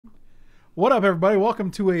What up, everybody? Welcome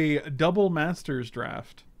to a double Masters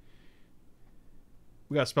draft.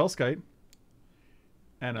 We got Spellskite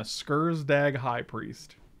and a Skursdag High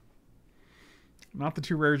Priest. Not the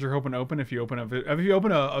two rares you're hoping to open. If you open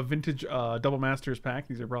a vintage double Masters pack,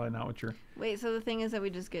 these are probably not what you're. Wait, so the thing is that we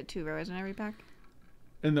just get 2 rares in every pack?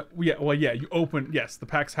 You open. Yes, the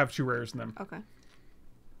packs have 2 rares in them. Okay.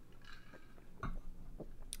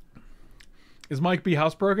 Is Mike B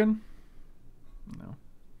housebroken? No.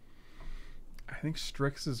 I think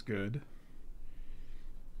Strix is good.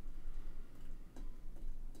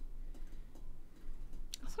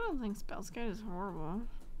 I still don't think Spellskite is horrible.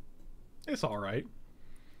 It's all right.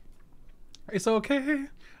 It's okay.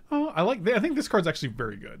 Oh, I think this card's actually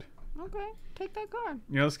very good. Okay, take that card.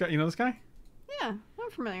 You know this guy? You know this guy? Yeah,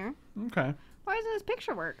 I'm familiar. Okay. Why doesn't his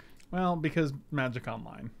picture work? Well, because Magic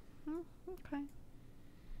Online. Okay.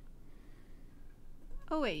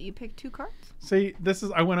 Oh wait, you picked 2 cards? See,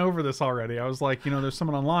 I went over this already. I was like, there's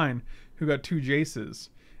someone online who got 2 Jaces,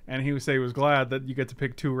 and he would say he was glad that you get to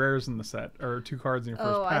pick 2 rares in the set, or 2 cards in your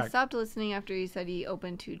first pack. I stopped listening after you said he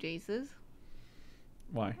opened 2 Jaces.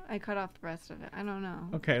 Why? I cut off the rest of it. I don't know.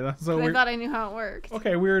 Okay, that's so weird. I thought I knew how it worked.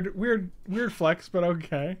 Okay, weird flex, but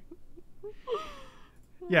okay.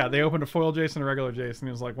 Yeah, they opened a foil Jace and a regular Jace, and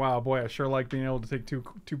he was like, wow, boy, I sure like being able to take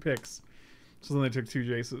two picks. So then they took 2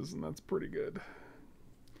 Jaces, and that's pretty good.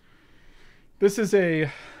 This is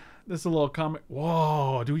a little comic.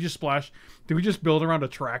 Whoa, do we just build around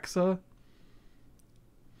Atraxa?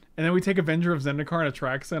 And then we take Avenger of Zendikar and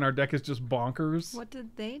Atraxa, and our deck is just bonkers. What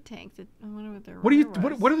did they take? I wonder what their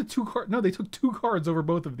What are the 2 cards? No, they took 2 cards over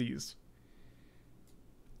both of these.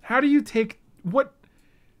 How do you take what?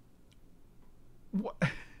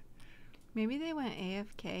 Maybe they went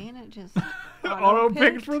AFK and it just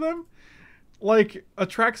auto-picked for them? Like,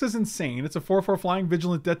 Atraxa's insane. It's a 4/4 flying,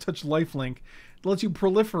 vigilant, death touch, lifelink. It lets you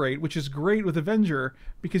proliferate, which is great with Avenger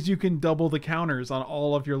because you can double the counters on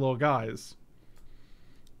all of your little guys.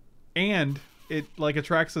 And it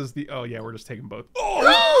Atraxa's the we're just taking both.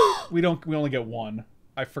 Oh! we only get 1.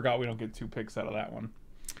 I forgot we don't get 2 picks out of that one.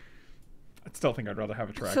 I still think I'd rather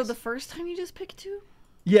have Atraxa. So the first time you just picked 2?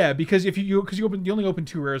 Yeah, because you only open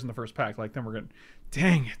 2 rares in the first pack. Like, then we're gonna.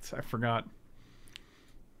 Dang it! I forgot.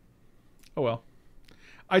 Oh well.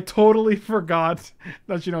 I totally forgot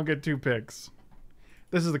that you don't get 2 picks.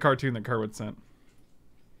 This is the cartoon that Kerwood sent.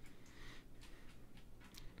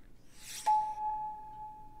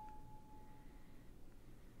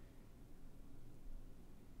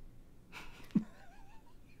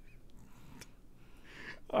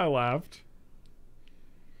 I laughed.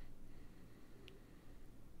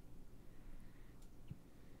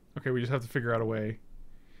 Okay, we just have to figure out a way.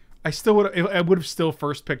 I would have still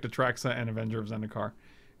first picked Atraxa and Avenger of Zendikar.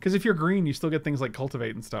 Because if you're green, you still get things like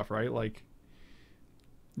Cultivate and stuff, right? Like,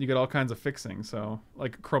 you get all kinds of fixing. So,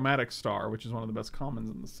 like Chromatic Star, which is one of the best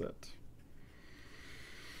commons in the set.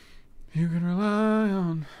 You can rely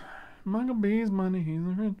on Michael B's money. He's a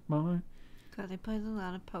rich boy. Because he plays a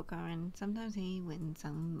lot of poker and sometimes he wins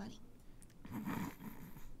some money.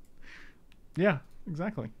 Yeah,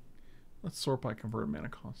 exactly. Let's sort by converted mana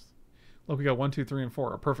cost. Look, we got 1, 2, 3, and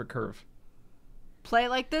 4. A perfect curve. Play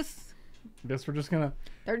like this? Guess we're just gonna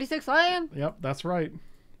 36 land? Yep, that's right.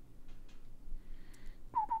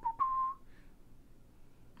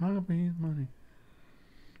 Michael B's money.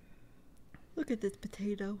 Look at this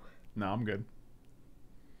potato. No, I'm good.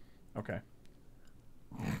 Okay.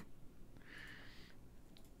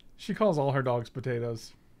 She calls all her dogs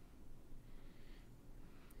potatoes.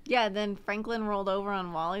 Yeah, then Franklin rolled over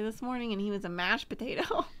on Wally this morning and he was a mashed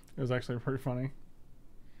potato. It was actually pretty funny.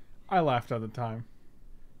 I laughed at the time.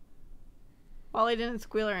 Wally didn't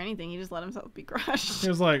squeal or anything. He just let himself be crushed. He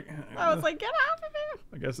was like... I was like, get off of him.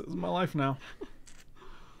 I guess this is my life now.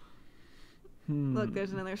 Look,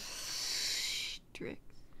 there's another Strix.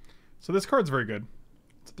 So this card's very good.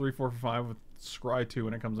 It's a 3/4 for 5 with Scry 2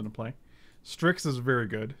 when it comes into play. Strix is very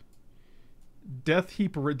good. Death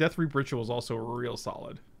Reap Ritual is also real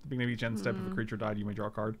solid. At the beginning of each end step, if a creature died, you may draw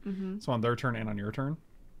a card. So on their turn and on your turn.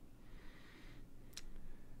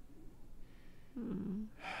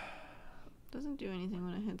 Doesn't do anything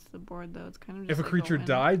when it hits the board, though. It's kind of just if a like creature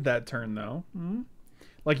died that turn, though,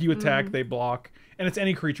 like you attack, they block, and it's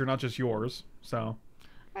any creature, not just yours. So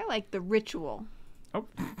I like the ritual. Oh,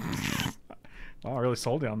 wow, I really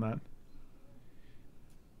sold you on that.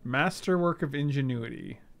 Masterwork of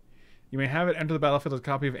Ingenuity. You may have it enter the battlefield as a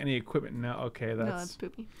copy of any equipment. No, okay, that's... No, that's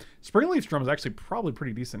poopy. Springleaf Drum is actually probably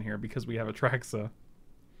pretty decent here because we have Atraxa.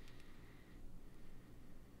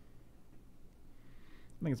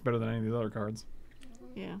 I think it's better than any of these other cards.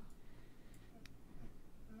 Yeah.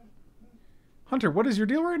 Hunter, what is your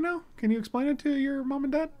deal right now? Can you explain it to your mom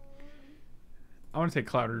and dad? I want to take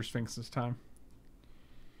Cloud Sphinx this time.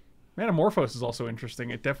 Manamorphose is also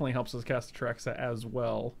interesting. It definitely helps us cast Atraxa as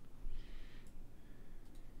well.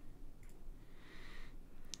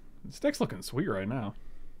 This deck's looking sweet right now.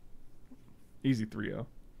 Easy 3-0.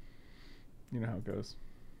 You know how it goes.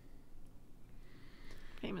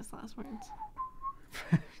 Famous last words.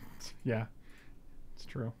 Yeah, it's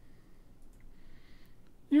true.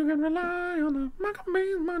 You can rely on the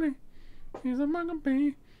Maccabee's money. He's a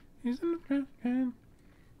Maccabee. He's in the trash can.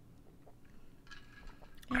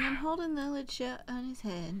 And I'm holding the lid shut on his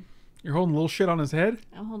head. You're holding a little shit on his head?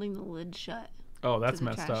 I'm holding the lid shut. Oh, that's to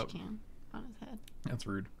the messed trash up. can on his head. That's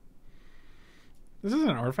rude. This isn't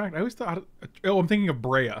an artifact. I always thought... Oh, I'm thinking of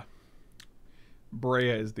Brea.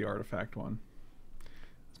 Brea is the artifact one.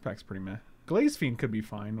 This pack's pretty meh. Glaze Fiend could be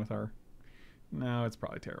fine with our... No, it's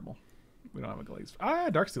probably terrible. We don't have a Glaze...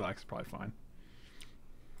 Darksteel Axe is probably fine.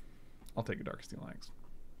 I'll take a Darksteel Axe.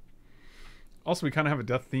 Also, we kind of have a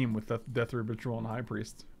death theme with Death Ritual and High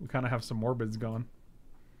Priest. We kind of have some Morbids going.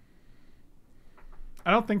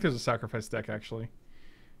 I don't think there's a sacrifice deck, actually.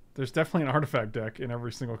 There's definitely an artifact deck in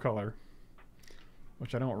every single color.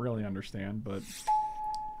 Which I don't really understand, but...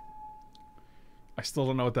 I still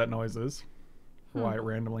don't know what that noise is. Why it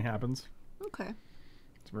randomly happens. Okay.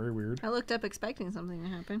 It's very weird. I looked up expecting something to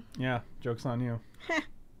happen. Yeah, joke's on you. Heh.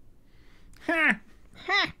 Ha!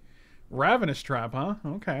 Ha! Ravenous Trap, huh?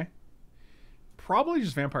 Okay. Probably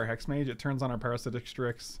just Vampire Hexmage. It turns on our Parasitic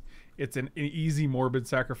Strix. It's an easy Morbid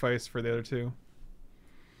sacrifice for the other two.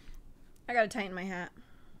 I gotta tighten my hat.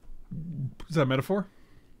 Is that a metaphor?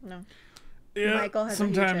 No. Yeah, Michael has a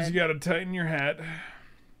huge sometimes head. you gotta tighten your hat.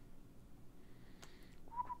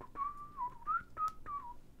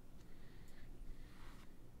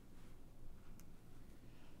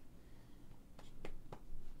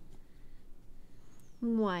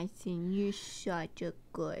 Watson, you're such a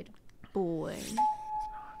good boy.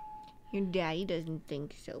 Your daddy doesn't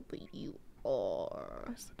think so, but you are.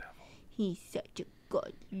 It's the devil. He's such a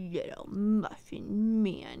good little muffin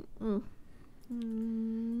man.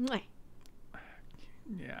 Mwah.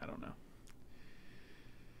 Yeah, I don't know.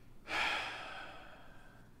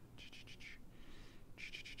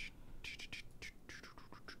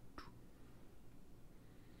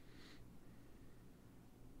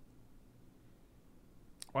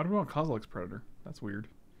 Why do we want Kozilek's Predator? That's weird.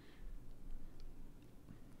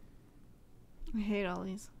 I hate all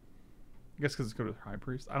these. I guess because it's good with High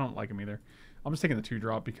Priest. I don't like him either. I'm just taking the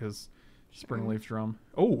 2-drop because Springleaf Drum.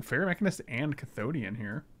 Oh, Fairy Mechanist and Cathodian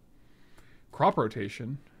here. Crop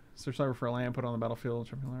Rotation. Search cyber for a land, put it on the battlefield.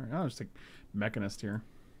 I'll just take Mechanist here.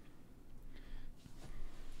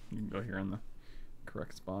 You can go here in the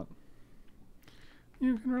correct spot.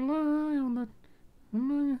 You can rely on the...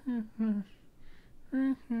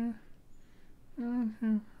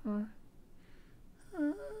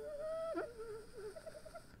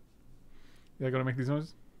 Yeah, gotta make these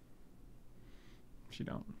noises? She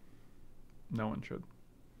don't. No one should.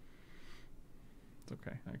 It's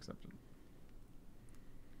okay. I accept it.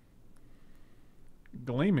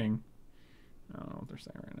 Gleaming. I don't know what they're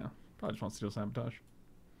saying right now. Probably just want Steel Sabotage.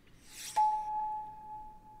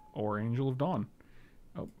 Or Angel of Dawn.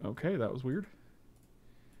 Oh, okay. That was weird.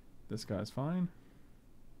 This guy's fine.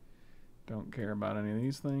 Don't care about any of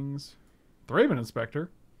these things. Thraben Inspector.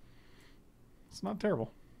 It's not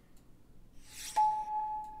terrible.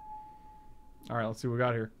 Alright, let's see what we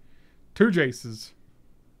got here. 2 Jaces.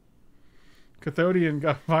 Cathodian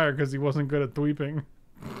got fired because he wasn't good at thweeping.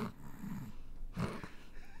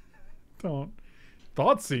 Don't.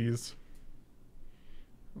 Thoughtseize.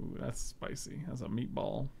 Ooh, that's spicy. That's a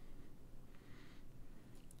meatball.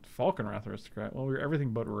 Falconwrath Aristocrat. Well, we're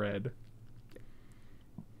everything but red.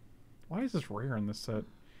 Why is this rare in this set?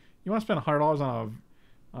 You want to spend $100 on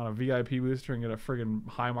a VIP booster and get a friggin'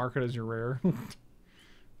 high market as your rare?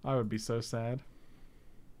 I would be so sad.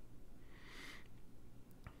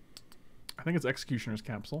 I think it's Executioner's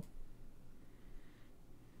Capsule.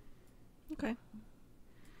 Okay.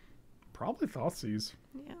 Probably Thoughtseize.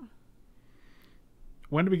 Yeah.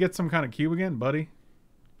 When do we get some kind of cube again, buddy?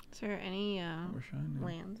 Is there any Wish I knew.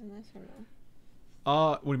 lands in this or no?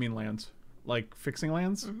 What do you mean lands? Like fixing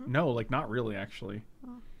lands? Mm-hmm. No, like not really actually.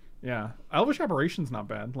 Oh. Yeah. Elvish Operation's not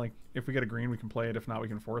bad. Like if we get a green we can play it. If not we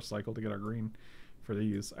can force cycle to get our green for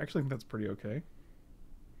these. I actually think that's pretty okay.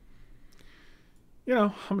 You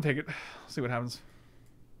know, I'm gonna take it. See what happens.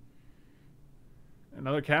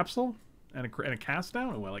 Another capsule? And a cast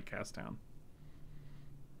down? Oh, I like cast down.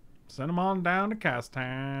 Send them on down to Cast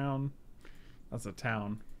Town. That's a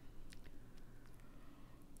town.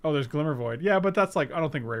 Oh, there's Glimmer Void. Yeah, but that's like, I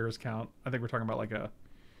don't think rares count. I think we're talking about like a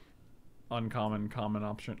uncommon, common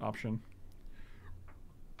option.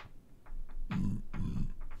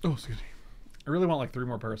 Oh, excuse me. I really want like 3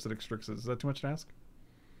 more Parasitic Strixes. Is that too much to ask?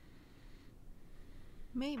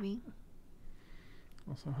 Maybe.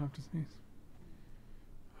 Also have to sneeze.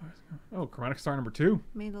 Oh, Chromatic Star number 2.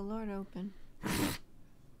 May the Lord open.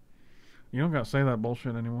 You don't gotta say that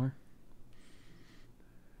bullshit anymore.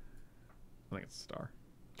 I think it's a star.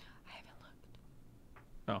 I haven't looked.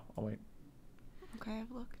 Oh, I'll wait. Okay,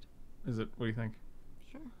 I've looked. Is it? What do you think?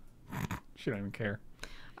 Sure. She don't even care.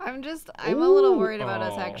 I'm a little Ooh, worried about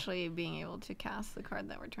us oh. actually being able to cast the card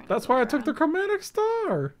that we're trying That's to why I took the Chromatic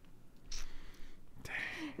Star.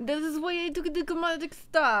 This is why I took the chromatic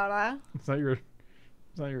star. Is that your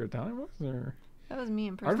Italian voice or? That was me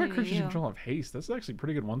Artifact impersonating creatures you. control have haste. That's actually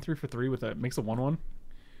pretty good. 1/3 for 3 with that makes a 1/1.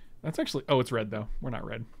 That's actually. Oh, it's red though. We're not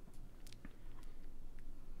red.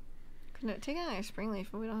 No, take another spring leaf,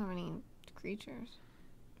 but we don't have any creatures.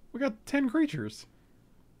 We got 10 creatures.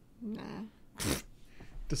 Nah.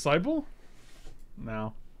 Disciple?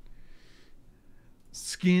 No.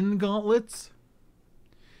 Skin gauntlets?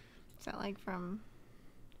 Is that like from...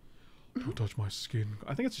 Don't touch my skin.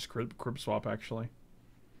 I think it's just crib swap actually.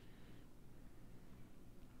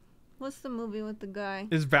 What's the movie with the guy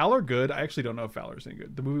Is Valor good? I actually don't know if Valor's any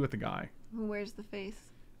good. The movie with the guy. who wears the face?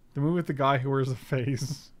 The movie with the guy who wears a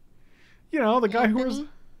face. You know, the guy who wears... Anthony?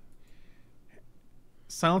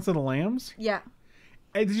 Silence of the Lambs? Yeah.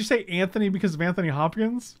 Hey, did you say Anthony because of Anthony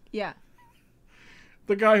Hopkins? Yeah.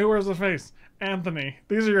 The guy who wears a face. Anthony.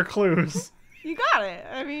 These are your clues. You got it.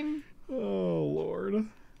 I mean... Oh, Lord.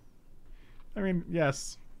 I mean,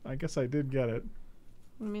 yes. I guess I did get it.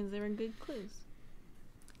 It means they were good clues.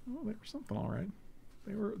 Well, they were something, all right.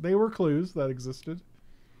 They were clues that existed.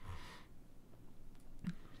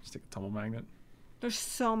 Just take a tumble magnet. There's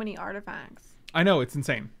so many artifacts. I know, it's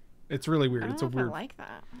insane. It's really weird. I don't It's know a if weird. I like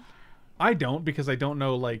that. I don't because I don't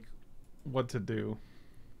know like what to do.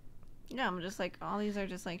 Yeah, I'm just like, all these are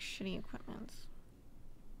just like shitty equipments.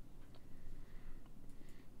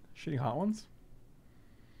 Shitty hot ones?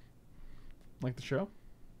 Like the show?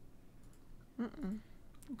 Mm-mm.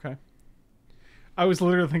 Okay. I was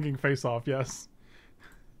literally thinking Face Off, yes.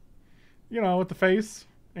 You know, with the face.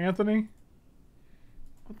 Anthony.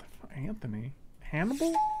 What the fuck? Anthony?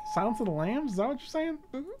 Hannibal? Silence of the Lambs? Is that what you're saying?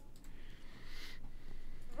 Mm-hmm.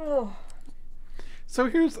 Oh. So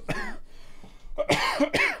here's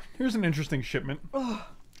here's an interesting shipment. Oh.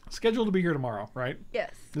 Scheduled to be here tomorrow, right?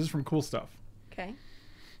 Yes. This is from Cool Stuff. Okay.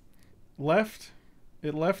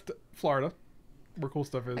 It left Florida, where Cool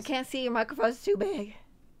Stuff is. I can't see, your microphone's too big.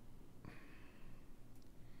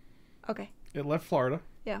 Okay. It left Florida.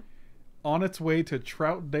 Yeah. On its way to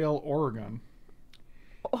Troutdale, Oregon.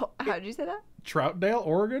 Oh, how did you say that? Troutdale,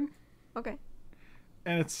 Oregon? Okay.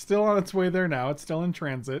 And it's still on its way there now. It's still in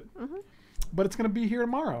transit. Mm-hmm. But it's going to be here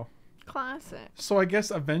tomorrow. Classic. So I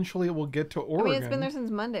guess eventually it will get to Oregon. I mean, it's been there since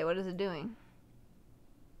Monday. What is it doing?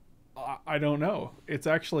 I don't know.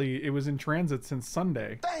 It was in transit since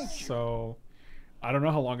Sunday. So I don't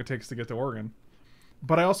know how long it takes to get to Oregon.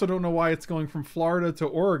 But I also don't know why it's going from Florida to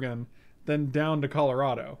Oregon, then down to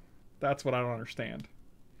Colorado. That's what I don't understand.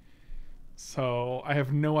 So I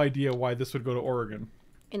have no idea why this would go to Oregon.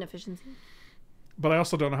 Inefficiency. But I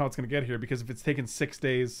also don't know how it's going to get here, because if it's taken 6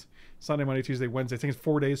 days, Sunday, Monday, Tuesday, Wednesday, it's taken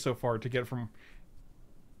 4 days so far to get from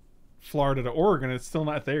Florida to Oregon. It's still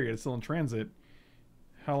not there yet. It's still in transit.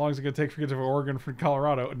 How long is it going to take to get to Oregon from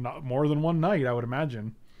Colorado? Not more than one night, I would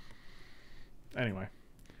imagine. Anyway.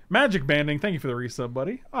 Magic Banding, thank you for the resub,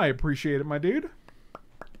 buddy. I appreciate it, my dude.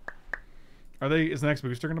 Is the next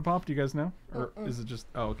booster going to pop? Do you guys know? Or is it just...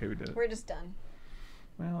 Oh, okay, we did it. We're just done.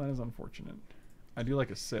 Well, that is unfortunate. I do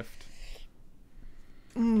like a sift.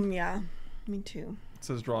 Yeah. Me too. It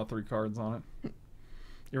says draw 3 cards on it.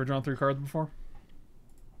 You ever drawn 3 cards before?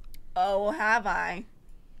 Oh, have I?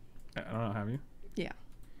 I don't know, have you? Yeah.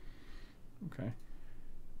 Okay.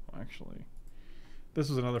 Well, actually, this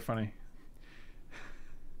was another funny.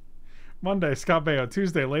 Monday, Scott Baio.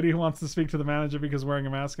 Tuesday, lady who wants to speak to the manager because wearing a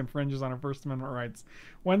mask infringes on her First Amendment rights.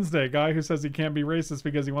 Wednesday, guy who says he can't be racist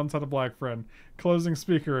because he once had a black friend. Closing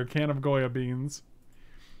speaker, a can of Goya beans.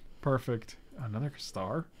 Perfect. Another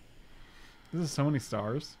star? This is so many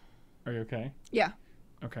stars. Are you okay? Yeah.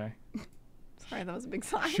 Okay. Sorry, that was a big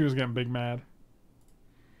sigh. She was getting big mad.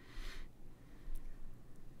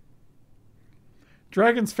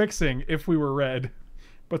 Dragon's fixing if we were red,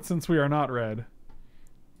 but since we are not red,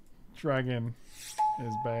 dragon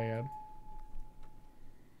is bad.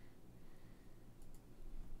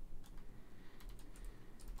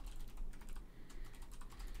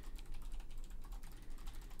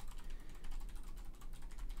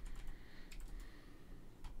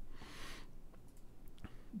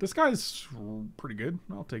 This guy's pretty good.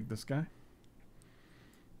 I'll take this guy.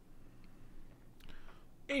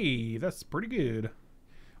 Hey, that's pretty good.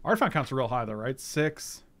 Artifact counts are real high though, right?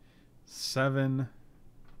 6, 7,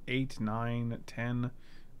 8, 9, 10,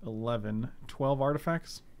 11, 12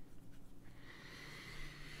 artifacts.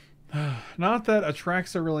 Not that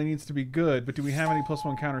Atraxa really needs to be good, but do we have any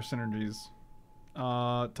 +1 counter synergies?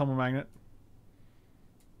 Tumble Magnet.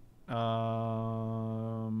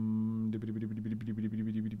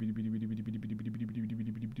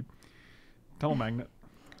 Tumble Magnet.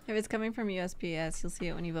 If it's coming from USPS, you'll see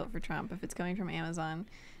it when you vote for Trump. If it's coming from Amazon,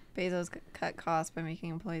 Bezos cut costs by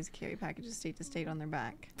making employees carry packages state to state on their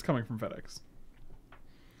back. It's coming from FedEx.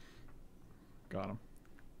 Got him.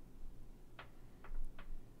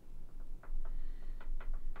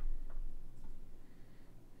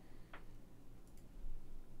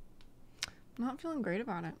 I'm not feeling great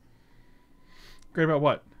about it. Great about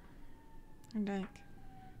what? Our deck.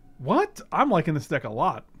 What? I'm liking this deck a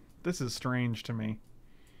lot. This is strange to me.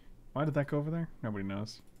 Why did that go over there? Nobody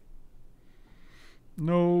knows.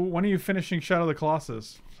 No. When are you finishing Shadow of the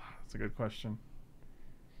Colossus? That's a good question.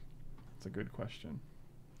 That's a good question.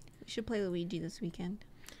 We should play Luigi this weekend.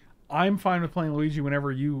 I'm fine with playing Luigi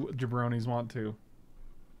whenever you jabronis want to.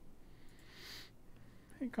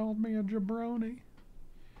 He called me a jabroni.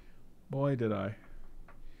 Boy, did I.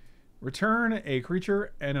 Return a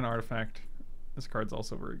creature and an artifact. This card's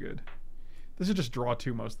also very good. This is just draw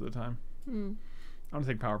 2 most of the time. I'm going to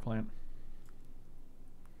take Power Plant.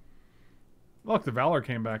 Look, the Valor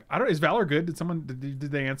came back. Is Valor good?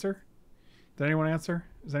 Did they answer? Did anyone answer?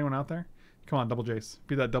 Is anyone out there? Come on, double Jace.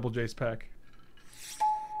 Be that double Jace pack.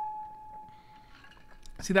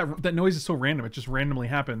 See, that noise is so random. It just randomly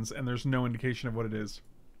happens, and there's no indication of what it is.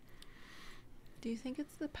 Do you think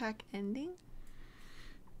it's the pack ending?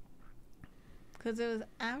 Because it was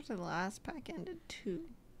after the last pack ended, too.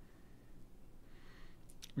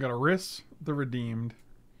 We got Eris, the Redeemed,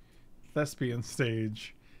 Thespian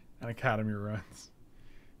Stage, and Academy Runs.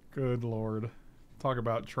 Good lord. Talk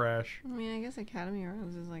about trash. I mean, I guess Academy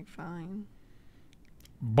Runs is, like, fine.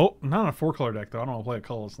 Not on a 4-color deck, though. I don't want to play a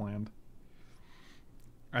colorless land.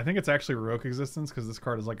 I think it's actually Revoke Existence, because this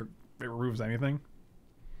card is like, it removes anything.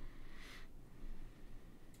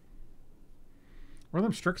 Where are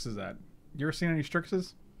them Strixes at? You ever seen any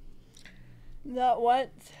Strixes? Not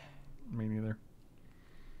once. Me neither.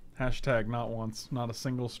 Hashtag not once. Not a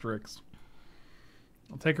single Strix.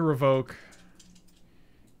 I'll take a Revoke.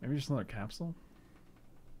 Maybe just another Capsule?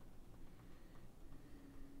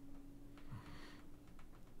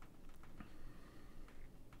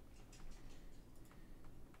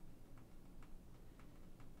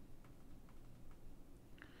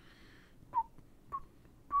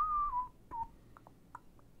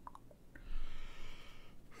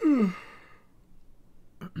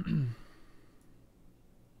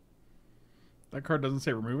 That card doesn't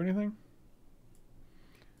say remove anything?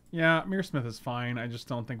 Yeah, Mirrorsmith is fine. I just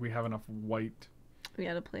don't think we have enough white We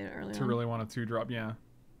had to play it early to really want a 2-drop. Yeah.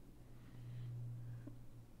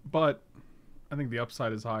 But I think the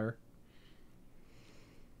upside is higher.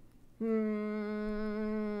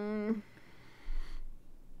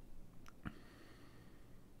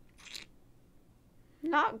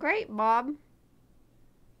 Not great, Bob.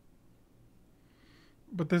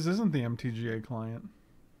 But this isn't the MTGA client.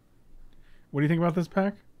 What do you think about this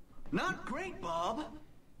pack? Not great, Bob.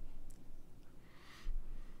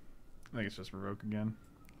 I think it's just Revoke again.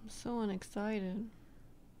 I'm so unexcited.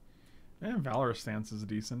 And Valorous Stance is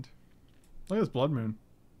decent. Look at this Blood Moon.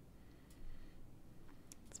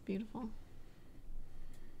 It's beautiful.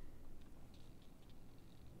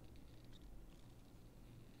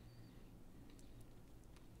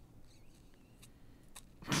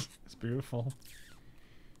 It's beautiful.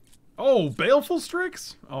 Oh, Baleful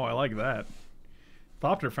Strix? Oh, I like that.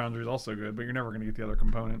 Thopter Foundry is also good, but you're never going to get the other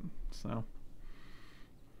component, so.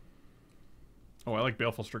 Oh, I like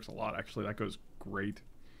Baleful Strix a lot, actually. That goes great.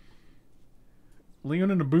 Leon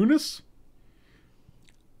and a bonus?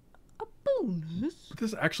 A bonus? But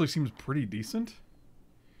this actually seems pretty decent.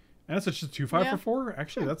 And it's just 2/5 for 4?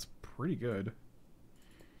 Actually, that's pretty good.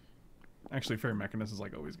 Actually, Fairy Mechanist is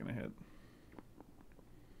like always going to hit.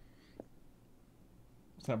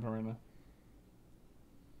 What's happening right now?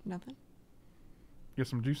 Nothing. Get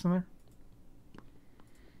some juice in there?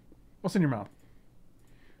 What's in your mouth?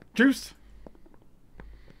 Juice!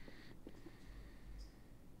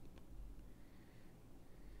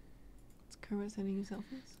 Is Kermit sending you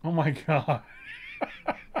selfies? Oh my god.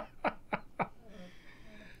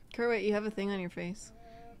 Kermit, you have a thing on your face.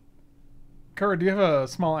 Kara, do you have a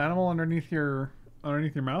small animal underneath your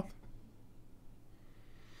mouth?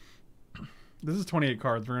 This is 28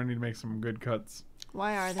 cards. We're gonna need to make some good cuts.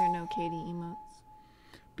 Why are there no Katie emotes?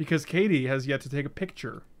 Because Katie has yet to take a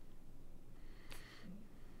picture.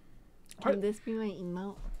 Can this be my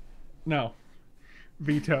emote? No.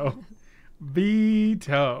 Veto.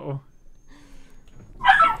 Veto.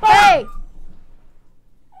 Hey!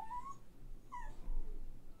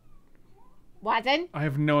 Watson, I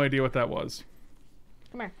have no idea what that was.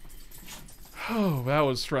 come here. Oh, that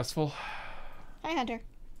was stressful. Hi, Hunter.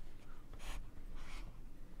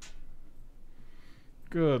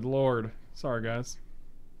 Good lord. Sorry, guys.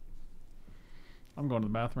 I'm going to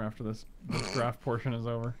the bathroom after this draft portion is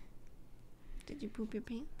over. Did you poop your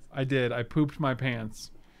pants? I did. I pooped my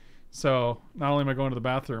pants. So, not only am I going to the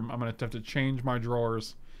bathroom, I'm going to have to change my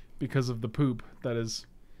drawers because of the poop that is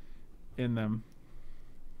in them.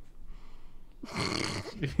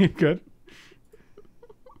 You good?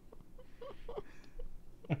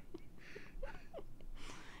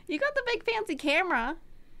 You got the big fancy camera.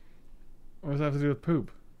 What does that have to do with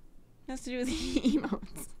poop? It has to do with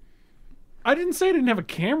emotes. I didn't say I didn't have a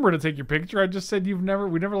camera to take your picture. I just said we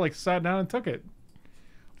never like sat down and took it.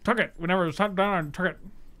 We never sat down and took it.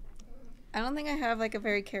 I don't think I have like a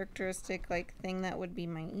very characteristic like thing that would be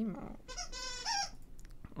my emote.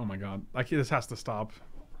 Oh my god. This has to stop.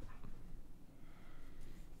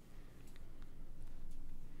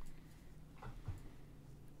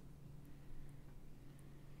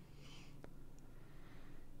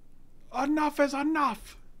 Enough is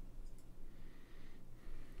enough.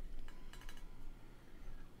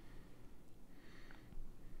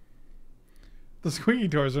 The squeaky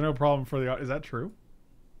toys are no problem for the... Is that true?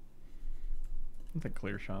 I think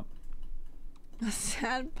clear shot. A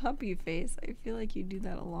sad puppy face. I feel like you do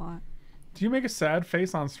that a lot. Do you make a sad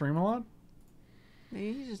face on stream a lot?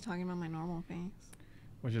 Maybe he's just talking about my normal face.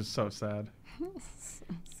 Which is so sad. So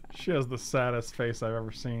sad. She has the saddest face I've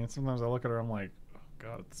ever seen. Sometimes I look at her, I'm like, oh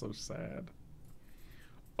god, it's so sad.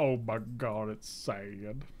 Oh my god, it's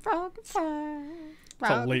sad. Frog fire. It's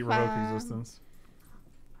a late Revoke existence.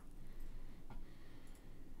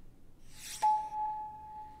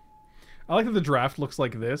 I like that the draft looks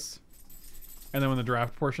like this. And then when the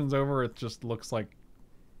draft portion's over, it just looks like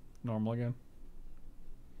normal again.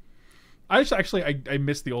 I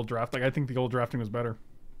missed the old draft. Like, I think the old drafting was better.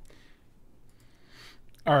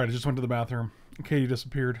 Alright, I just went to the bathroom. Katie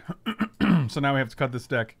disappeared. So now we have to cut this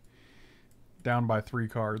deck down by 3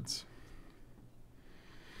 cards.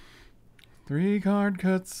 3 card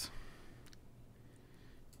cuts.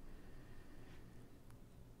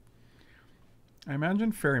 I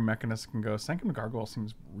imagine Fairy Mechanist can go. Sanctum Gargoyle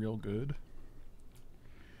seems real good.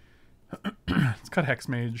 Let's cut Hex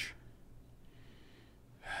Mage.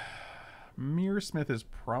 Mirror Smith is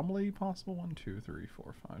probably possible. 1, 2, 3,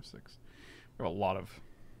 4, 5, 6. We have a lot of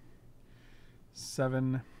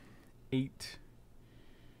 7, 8,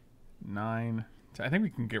 9. 10. I think we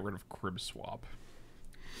can get rid of Crib Swap.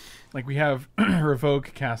 Like we have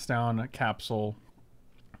Revoke, Cast Down, Capsule,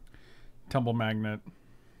 Tumble Magnet.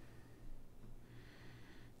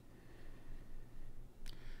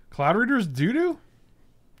 Cloud Reader's doo-doo?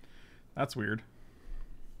 That's weird.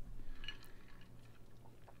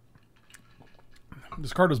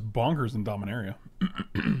 This card is bonkers in Dominaria.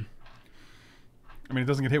 I mean, it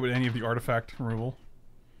doesn't get hit with any of the artifact removal.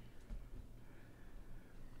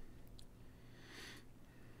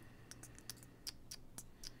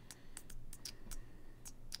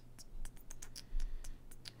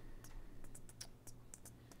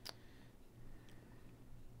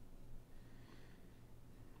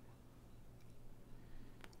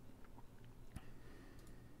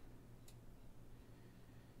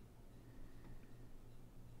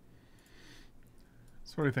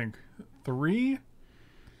 So what do you think? 3?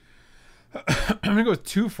 I'm going to go with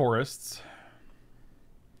 2 forests.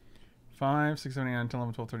 5, 6, 7, 8, 9, 10,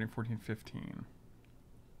 11, 12, 13, 14, 15.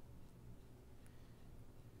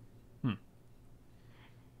 So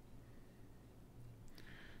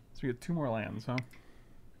we get 2 more lands, huh?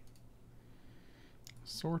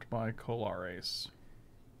 Sort by Colares.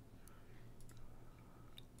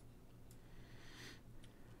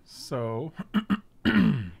 So...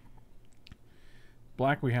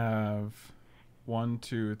 Black we have 1,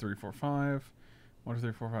 2, 3, 4, 5. 1, 2,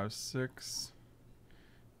 3, 4, 5, 6.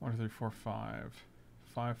 1, 2, 3, 4, 5.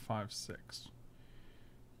 5, 5, 6.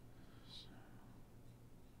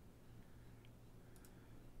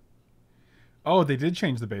 Oh, they did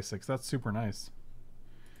change the basics. That's super nice.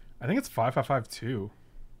 I think it's 5, 5, 5, 2.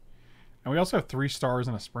 And we also have 3 stars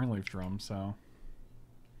and a Springleaf Drum, so...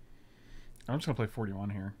 I'm just going to play 41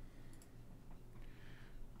 here.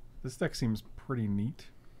 This deck seems pretty neat.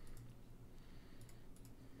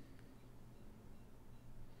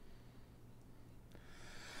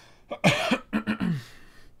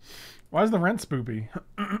 Why is the rent spoopy?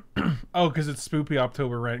 Oh, because it's spoopy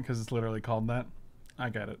October rent, because it's literally called that. I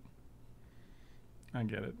get it. I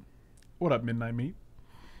get it. What up, Midnight Meat?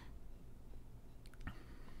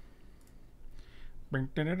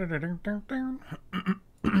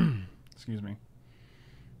 Excuse me.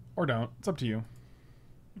 Or don't. It's up to you.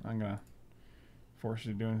 I'm gonna force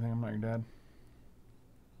you to do anything. I'm not your dad.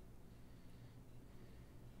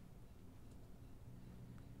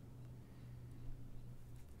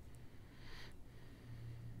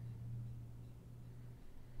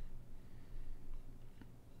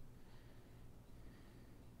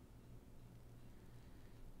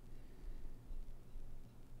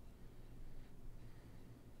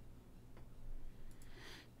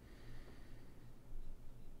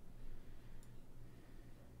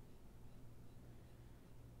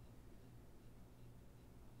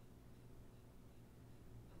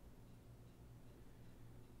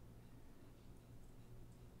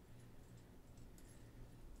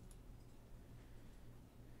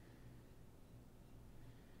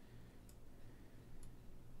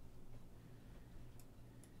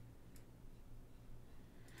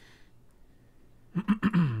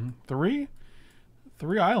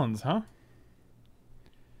 Three islands, huh?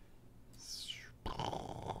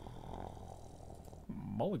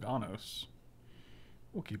 Mulliganos.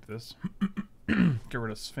 We'll keep this. Get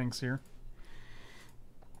rid of Sphinx here.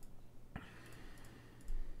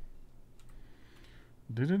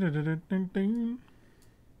 So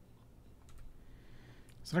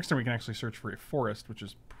next time we can actually search for a forest, which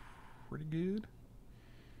is pretty good.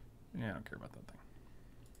 Yeah, I don't care about that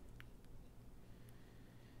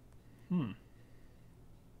thing.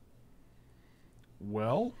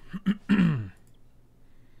 Well.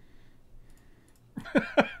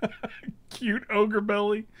 Cute ogre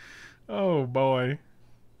belly. Oh boy.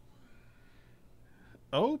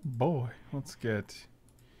 Oh boy. Let's get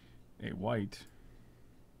a white.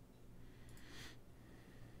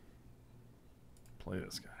 Play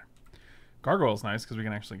this guy. Gargoyle's nice because we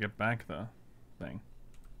can actually get back the thing.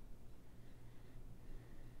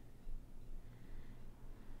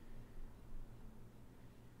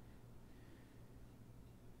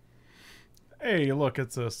 Hey, look,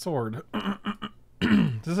 it's a sword.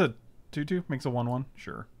 This is a 2/2, makes a 1/1.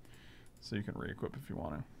 Sure. So you can re-equip if you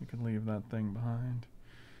want to. You can leave that thing behind.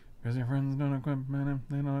 Because your friends don't equip, man.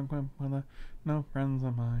 They don't equip with a, no friends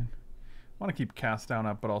of mine. I want to keep cast down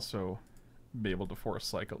up, but also be able to force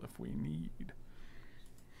cycle if we need.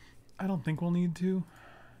 I don't think we'll need to.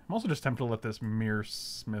 I'm also just tempted to let this Mirror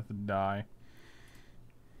Smith die.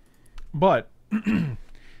 But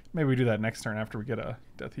maybe we do that next turn after we get a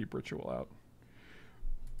Death Heap Ritual out.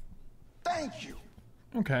 Thank you.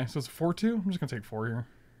 Okay, so it's 4/2. I'm just gonna take 4 here.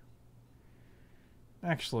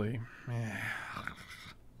 Actually,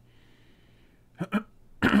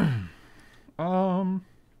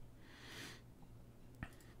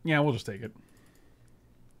 yeah, we'll just take it.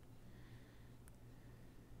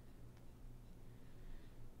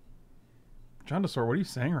 John DeSore, what are you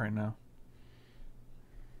saying right now?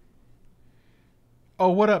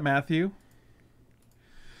 Oh, what up, Matthew?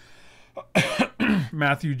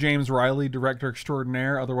 Matthew James Riley, director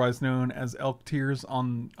extraordinaire, otherwise known as Elk Tears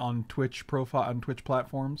on Twitch profile on Twitch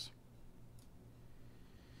platforms.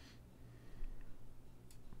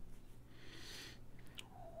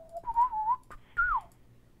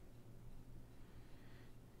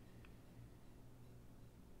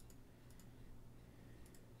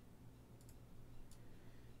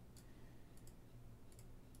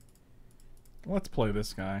 Let's play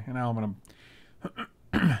this guy, and now I'm gonna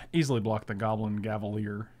easily block the Goblin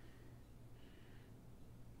Gavalier.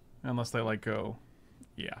 Unless they like go.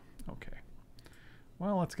 Yeah, okay.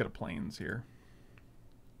 Well, let's get a plains here.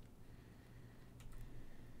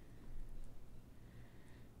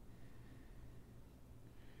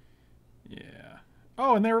 Yeah.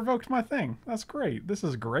 Oh, and they revoked my thing. That's great. This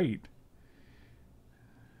is great.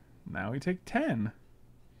 Now we take 10.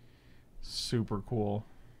 Super cool.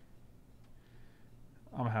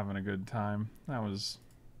 I'm having a good time. That was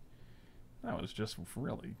just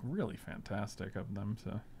really, really fantastic of them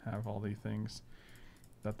to have all the things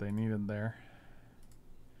that they needed there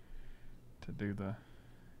to do the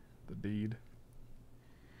deed.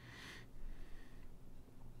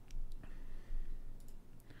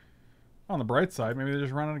 On the bright side, maybe they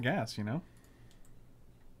just run out of gas, you know?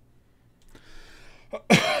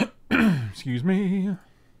 Excuse me.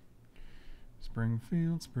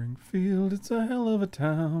 Springfield, Springfield, it's a hell of a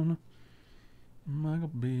town. Michael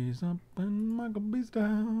B's up and Michael B's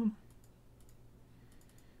down.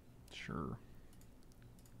 Sure.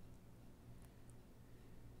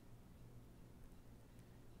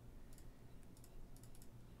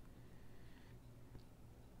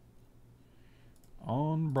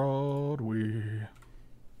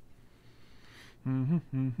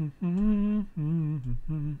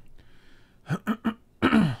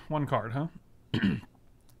 One card, huh?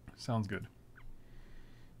 Sounds good.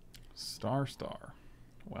 Star.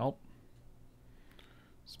 Well.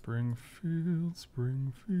 Springfield.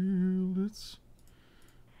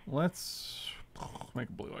 Let's make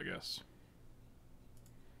a blue, I guess.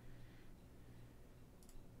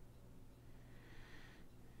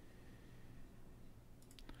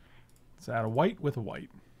 Let's add a white with a white.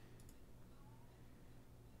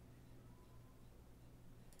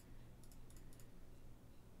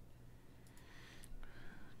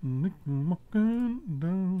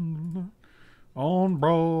 On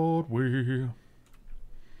Broadway.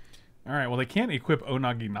 Alright, well they can't equip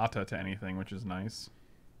Onaginata to anything, which is nice.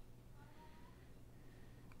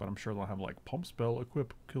 But I'm sure they'll have like pump spell,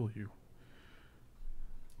 equip, kill you.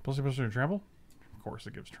 Plus you're supposed to trample? Of course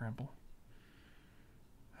it gives trample.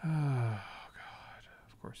 Oh god.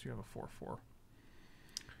 Of course you have a 4/4.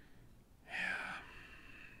 Yeah.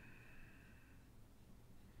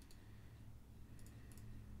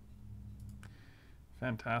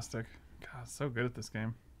 Fantastic. God, so good at this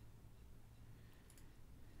game.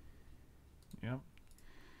 Yep.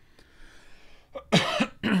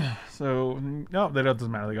 So, no, that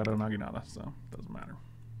doesn't matter. They got Onaginata, so it doesn't matter.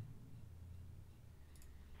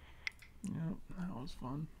 Yep, that was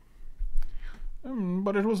fun.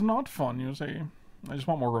 But it was not fun, you see. I just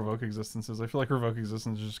want more Revoke Existences. I feel like Revoke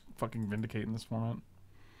Existence is just fucking Vindicate in this format.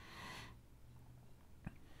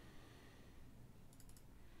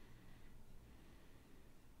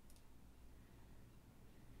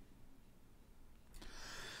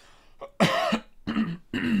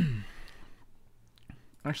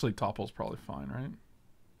 Actually, Topple's probably fine, right?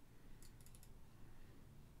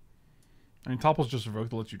 I mean, Topple's just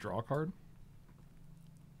revoked to let you draw a card.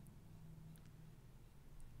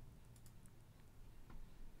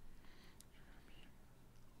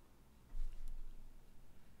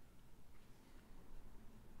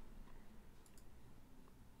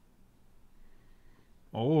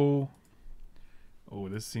 Oh. Oh,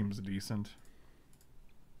 this seems decent.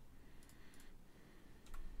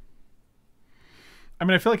 I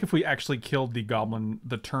mean, I feel like if we actually killed the goblin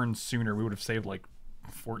the turn sooner, we would have saved like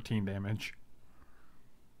 14 damage.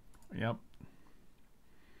 Yep.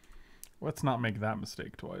 Let's not make that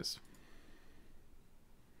mistake twice.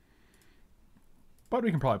 But we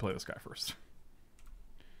can probably play this guy first.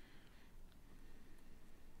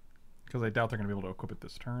 Because I doubt they're going to be able to equip it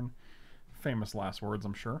this turn. Famous last words,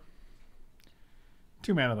 I'm sure.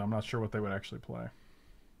 2 mana though, I'm not sure what they would actually play.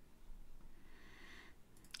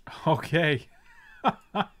 Okay.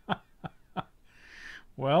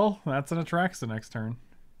 Well, that's an Atraxa next turn.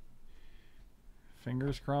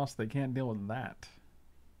 Fingers crossed they can't deal with that.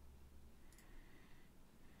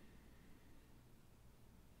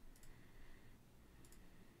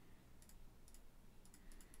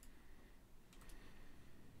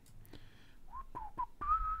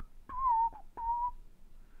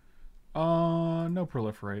 No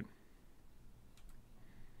proliferate.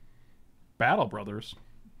 Battle Brothers.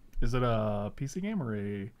 Is it a PC game or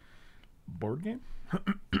a board game?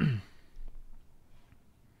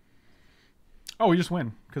 Oh, we just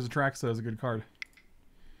win because Atraxa is a good card.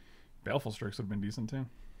 Baleful Strix would have been decent too.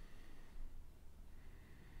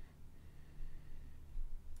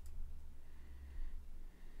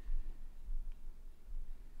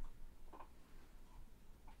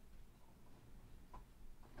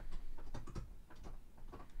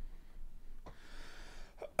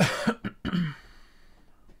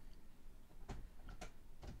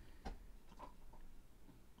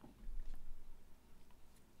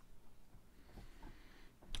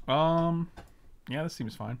 Yeah, this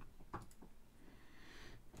seems fine.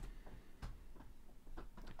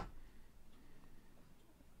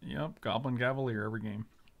 Yep, Goblin Cavalier every game.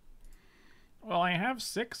 Well, I have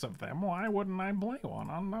 6 of them. Why wouldn't I play one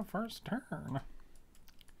on the first turn?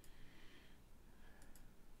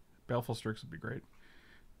 Baleful Strix would be great,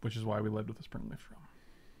 which is why we led with this Springleaf from.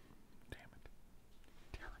 Damn it.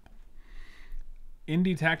 Terrible.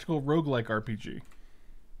 Indie tactical roguelike RPG.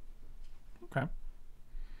 Okay.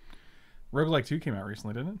 Roguelike 2 came out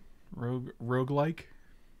recently, didn't it? Roguelike?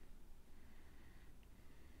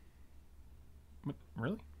 What?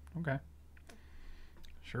 Really? Okay.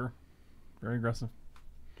 Sure. Very aggressive.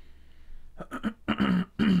 It's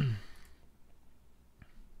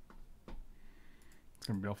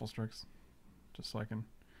gonna be Baleful Strix. Just so I can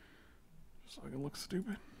look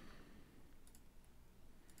stupid.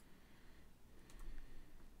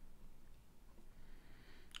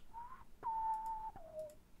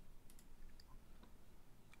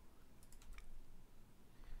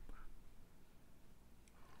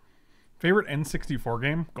 Favorite N64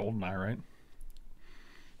 game? GoldenEye, right?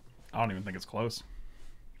 I don't even think it's close.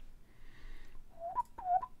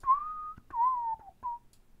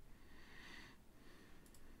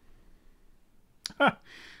 Ha!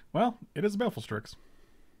 Well, it is a Belflestrix.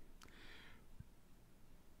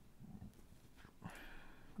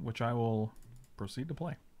 Which I will proceed to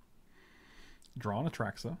play. Draw an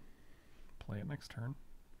Atraxa. Play it next turn.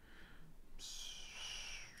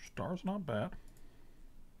 Star's not bad.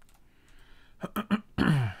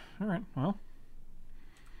 Alright, well.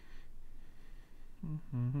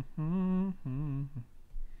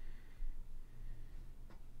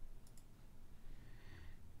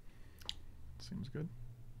 Seems good.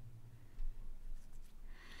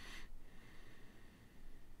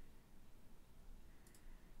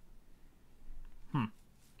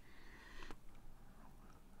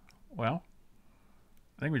 Well,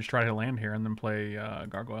 I think we just try to land here and then play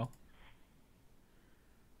Gargoyle.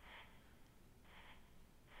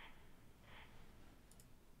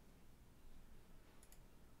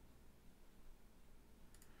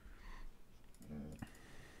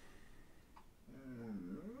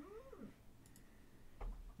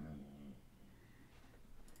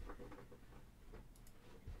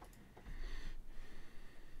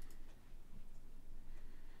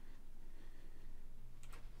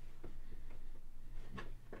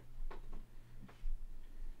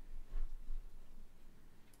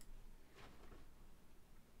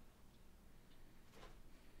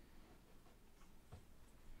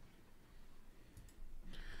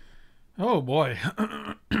 Oh boy.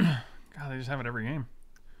 God, they just have it every game.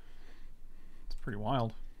 It's pretty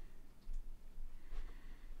wild.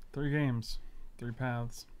 3 games, 3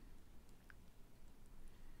 paths.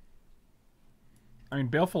 I mean,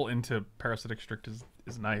 Baleful into Parasitic Strict is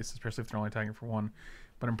nice, especially if they're only attacking for 1.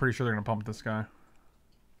 But I'm pretty sure they're going to pump this guy.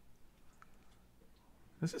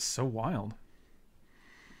 This is so wild.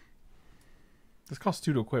 This costs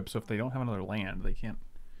 2 to equip, so if they don't have another land, they can't...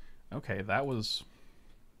 Okay, that was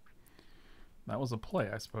a play,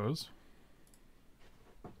 I suppose.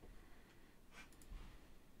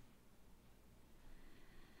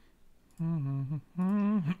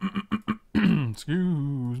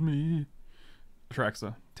 Excuse me.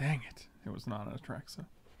 Atraxa. Dang it. It was not an Atraxa.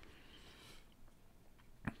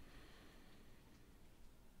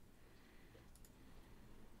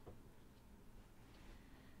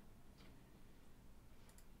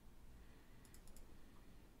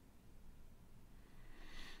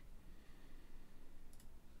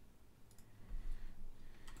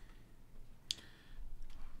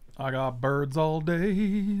 I got birds all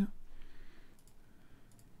day.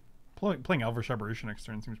 Playing Elvish Aberration next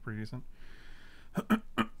turn seems pretty decent.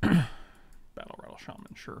 Battle Rattle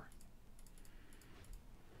Shaman, sure.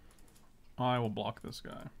 I will block this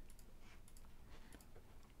guy.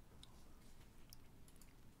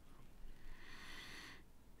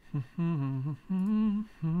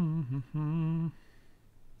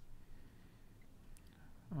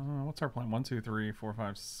 What's our plan? 1, 2, 3, 4,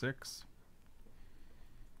 5, 6.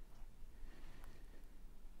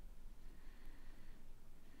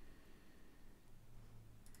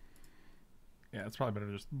 Yeah, it's probably better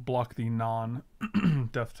to just block the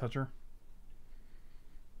non-Death Toucher.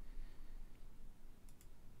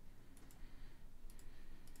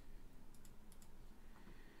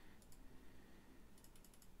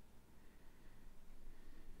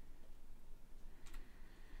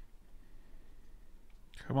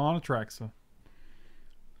 Come on, Atraxa.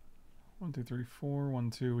 1, 2, 3, 4, 1,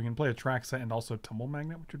 2. We can play Atraxa and also Tumble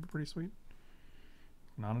Magnet, which would be pretty sweet.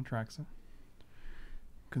 Non-Atraxa.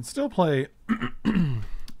 Can still play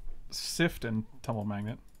Sift and Tumble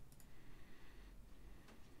Magnet.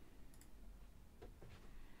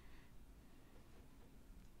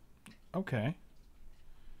 Okay.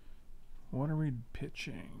 What are we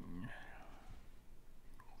pitching?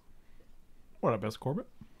 What up, S. Corbett?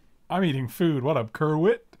 I'm eating food. What up,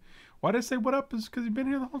 Kerwit? Why did I say what up? Is because you've been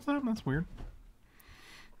here the whole time? That's weird.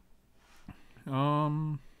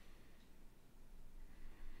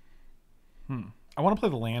 I want to play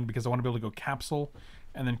the land because I want to be able to go Capsule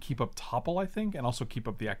and then keep up Topple, I think, and also keep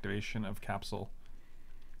up the activation of Capsule.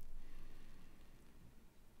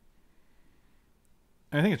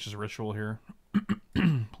 And I think it's just Ritual here.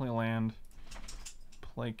 Play land.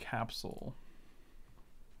 Play Capsule.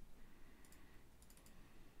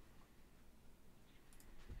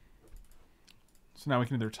 So now we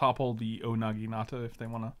can either topple the Onagi Nata if they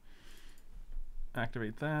want to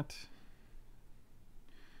activate that.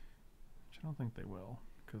 Which I don't think they will,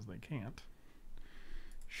 because they can't.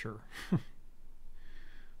 Sure.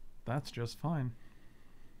 That's just fine.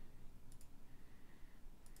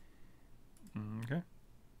 Okay.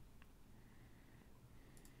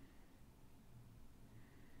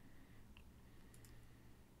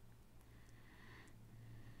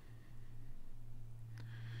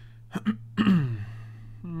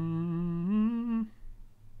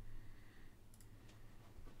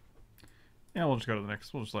 we'll just go to the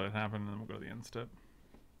next. We'll just let it happen, and then we'll go to the end step.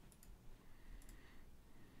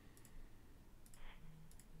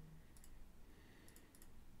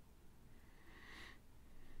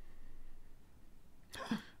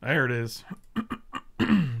 There it is.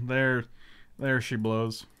 There she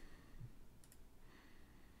blows.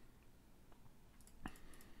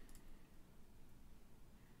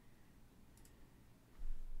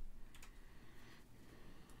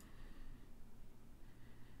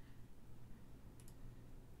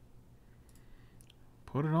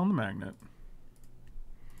 Put it on the magnet.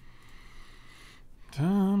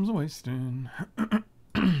 Time's wasting.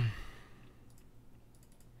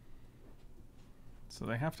 So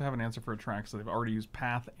they have to have an answer for a track, so they've already used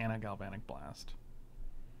Path and a Galvanic Blast.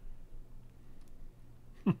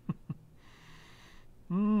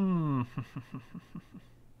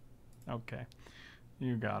 Okay.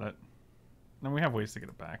 You got it. And we have ways to get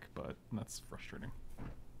it back, but that's frustrating.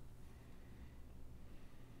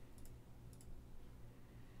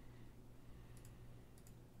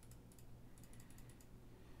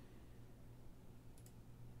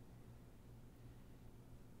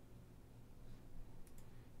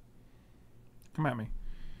 Come at me.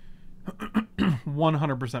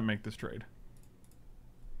 100% make this trade.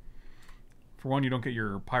 For one, you don't get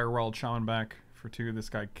your Pyro Shaman back. For two, this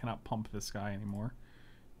guy cannot pump this guy anymore.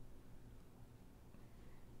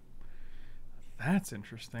 That's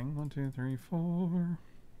interesting. 1, 2, 3, 4.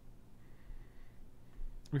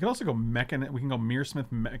 We could also go Mechanist. We can go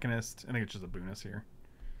Mirrorsmith Mechanist. I think it's just a bonus here.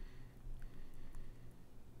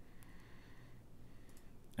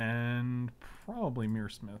 And probably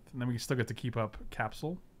Mirrorsmith. And then we still get to keep up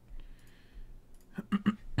Capsule.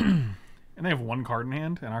 And they have one card in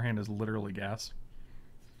hand, and our hand is literally gas.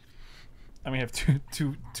 And we have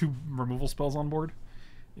two removal spells on board.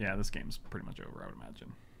 Yeah, this game's pretty much over, I would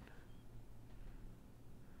imagine.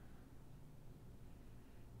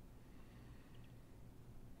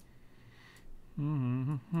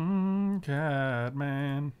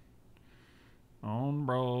 Catman on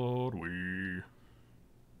Broadway.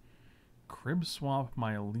 Crib swap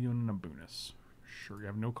my Leon Nabunis. Sure, you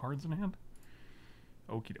have no cards in hand?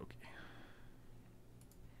 Okie dokie.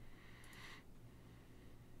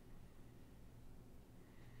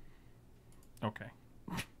 Okay.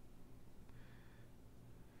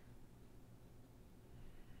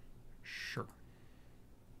 Sure.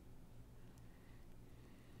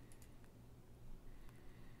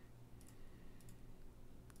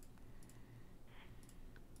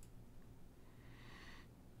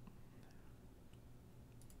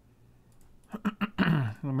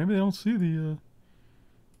 Well, maybe they don't see the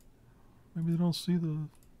maybe they don't see the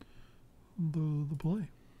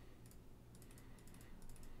play.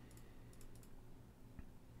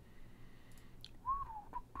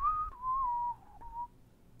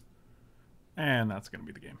 And that's going to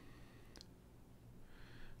be the game.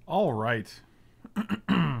 All right.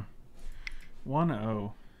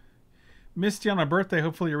 1-0. Missed you on my birthday.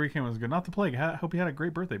 Hopefully your weekend was good. Not the plague. Hope you had a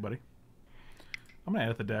great birthday, buddy. I'm going to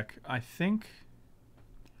edit the deck. I think...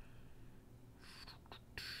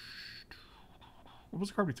 What was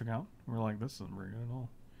the card we took out? We were like, this isn't very good at all.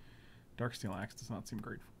 Darksteel Axe does not seem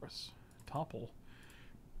great for us. Topple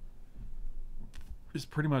is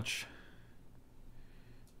pretty much...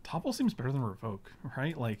 Topple seems better than Revoke,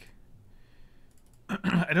 right? Like,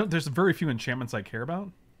 I don't. There's very few enchantments I care about,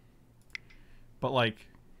 but like,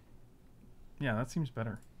 yeah, that seems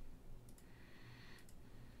better.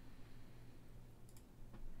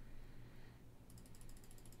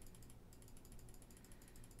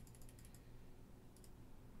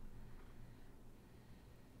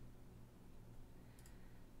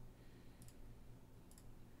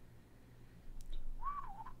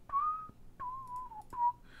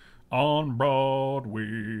 On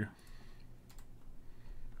Broadway.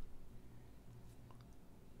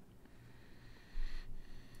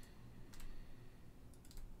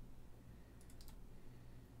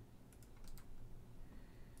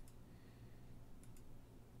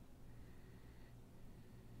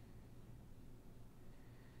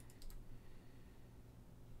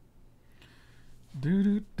 Do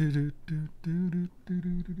do do do do do do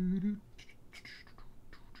do do do.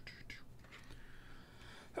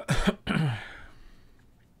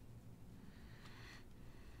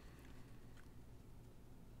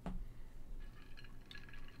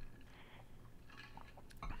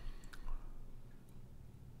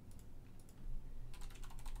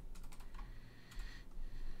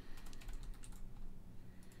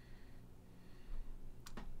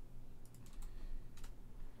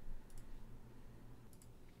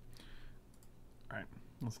 All right,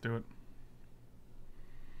 let's do it.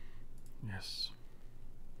 Yes.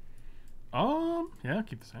 Oh. I'll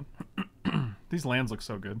keep this in. These lands look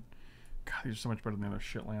so good. God, these are so much better than the other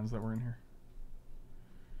shit lands that were in here.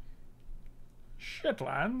 Shit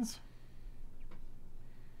lands.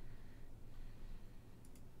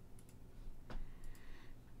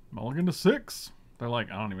 Mulligan to 6. They're like,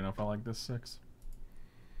 I don't even know if I like this 6.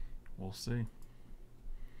 We'll see.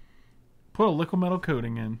 Put a liquid metal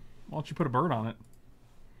coating in. Why don't you put a bird on it?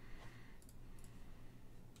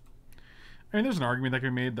 I mean, there's an argument that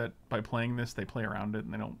can be made that by playing this, they play around it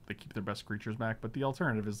and they keep their best creatures back. But the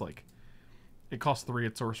alternative is like, it costs 3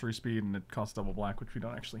 at sorcery speed and it costs double black, which we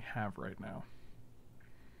don't actually have right now.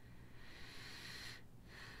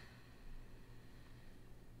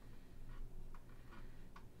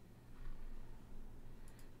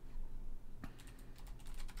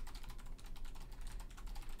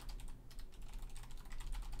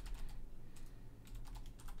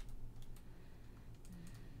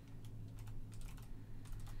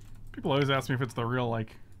 People always ask me if it's the real,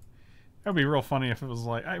 like, that'd be real funny if it was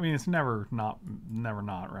like, I mean, it's never not,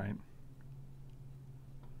 right?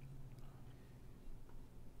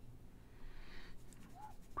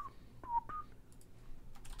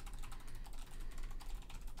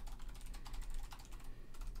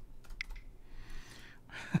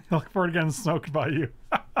 I look forward to getting smoked by you.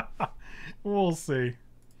 We'll see.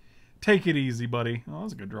 Take it easy, buddy. Oh, that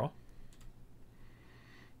was a good draw.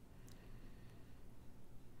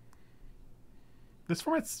 This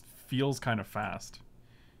format feels kind of fast.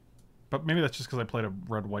 But maybe that's just because I played a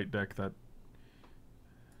red-white deck that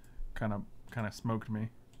kind of smoked me.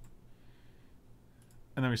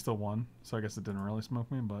 And then we still won, so I guess it didn't really smoke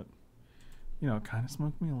me, but, you know, it kind of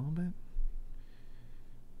smoked me a little bit.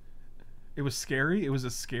 It was scary. It was a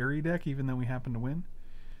scary deck, even though we happened to win.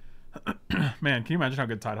 Man, can you imagine how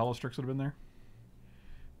good Tide Hollow Strix would have been there?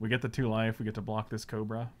 We get the 2 life. We get to block this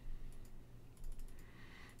Cobra.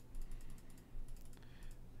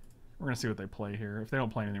 We're going to see what they play here. If they don't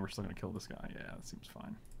play anything, we're still going to kill this guy. Yeah, that seems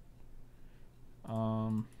fine.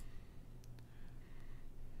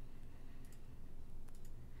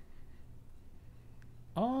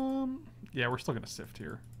 Yeah, we're still going to sift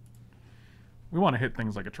here. We want to hit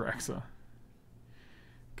things like Atraxa.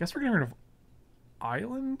 Guess we're getting rid of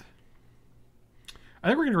Island? I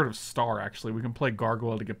think we're getting rid of Star, actually. We can play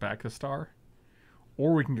Gargoyle to get back the Star.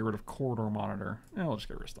 Or we can get rid of Corridor Monitor. Yeah, we'll just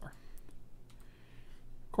get rid of Star.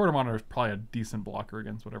 Corridor Monitor is probably a decent blocker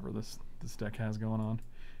against whatever this deck has going on.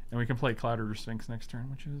 And we can play Cloud Eater Sphinx next turn,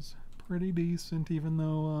 which is pretty decent, even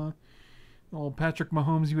though old Patrick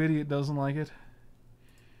Mahomes, you idiot, doesn't like it.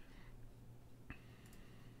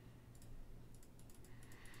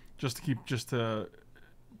 Just to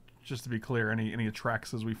be clear, any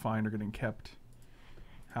Atraxas we find are getting kept.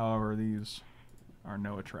 However, these are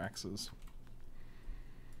no Atraxas.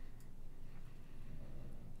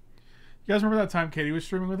 You guys remember that time Katie was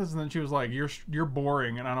streaming with us, and then she was like, "You're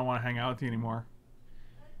boring, and I don't want to hang out with you anymore."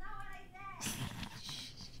 That's not what I said.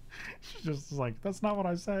 She's just like, "That's not what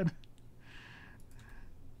I said."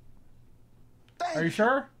 Are you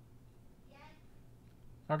sure? Yes.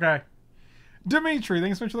 Okay. Dimitri,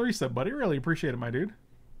 thanks so much for the reset, buddy. Really appreciate it, my dude.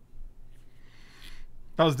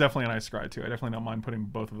 That was definitely a nice scry, too. I definitely don't mind putting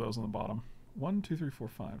both of those on the bottom. 1, 2, 3, 4,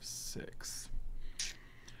 5, 6.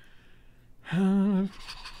 Let's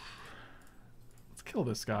kill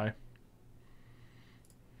this guy.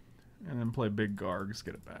 And then play Big Gargs,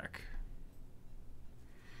 get it back.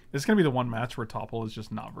 This is going to be the one match where Topple is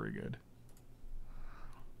just not very good.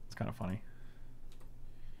 It's kind of funny.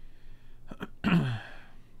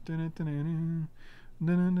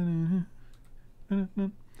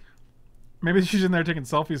 Maybe she's in there taking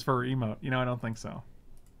selfies for her emote. You know, I don't think so.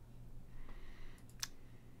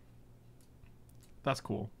 That's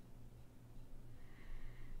cool.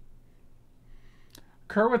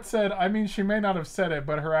 Kerwit said, I mean, she may not have said it,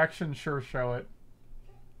 but her actions sure show it.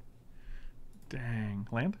 Dang.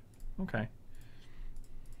 Land? Okay.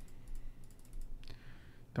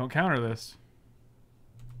 Don't counter this.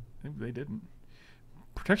 They didn't.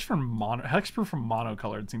 Protection from mono... Hexproof from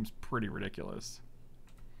monocolored seems pretty ridiculous.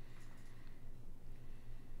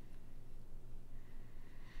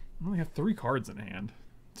 I only have 3 cards in hand.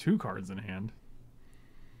 2 cards in hand.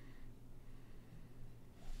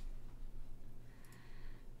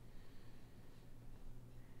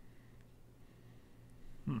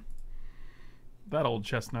 That old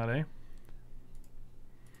chestnut, eh?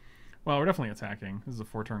 Well, we're definitely attacking. This is a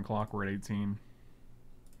 4-turn clock. We're at 18.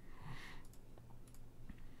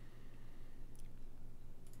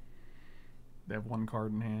 They have 1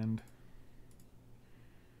 card in hand.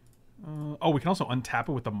 Oh, we can also untap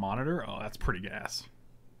it with the monitor? Oh, that's pretty gas.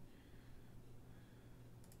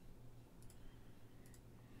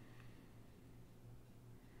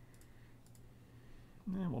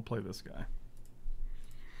 And we'll play this guy.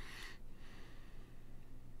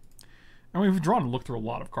 And we've drawn and looked through a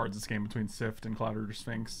lot of cards this game between Sift and Cloud Rooter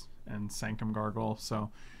Sphinx and Sanctum Gargoyle, so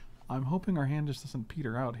I'm hoping our hand just doesn't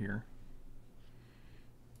peter out here.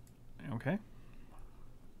 Okay.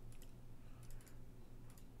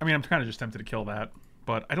 I mean, I'm kind of just tempted to kill that,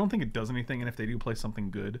 but I don't think it does anything, and if they do play something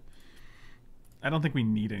good, I don't think we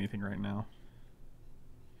need anything right now.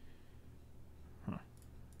 Huh.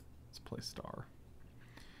 Let's play Star.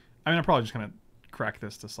 I mean, I'm probably just going to crack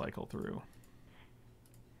this to cycle through.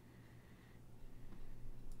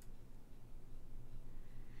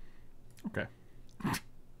 Okay.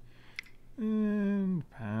 And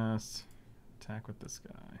pass. Attack with this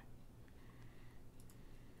guy.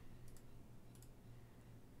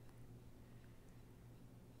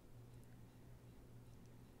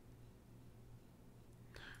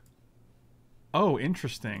 Oh,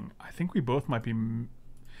 interesting. I think we both might be...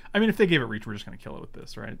 I mean, if they gave it reach, we're just going to kill it with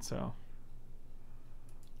this, right? So...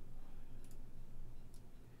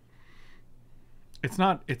 It's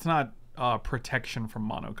not protection from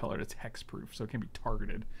monocolored. It's hexproof, so it can be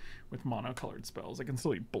targeted with monocolored spells. It can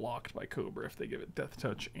still be blocked by Cobra if they give it Death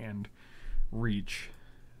Touch and Reach.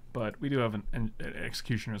 But we do have an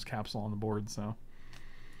Executioner's Capsule on the board, so...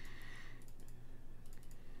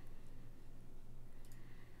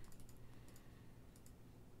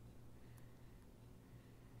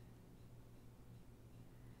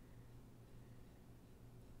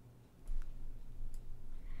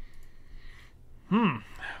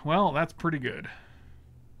 Well, that's pretty good.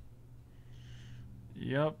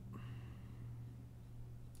 Yep.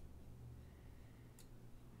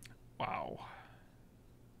 Wow.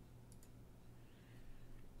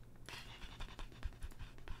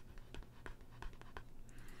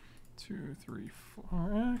 Two, three,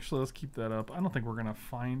 four. Actually, let's keep that up. I don't think we're going to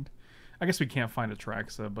find... I guess we can't find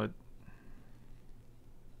Atraxa, but...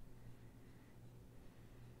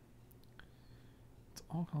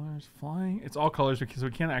 All colors flying. It's all colors because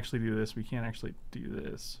we can't actually do this. We can't actually do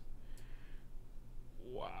this.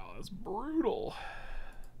 Wow, that's brutal.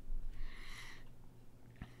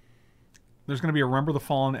 There's going to be a Remember the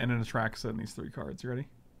Fallen and an Atraxa in these 3 cards. You ready?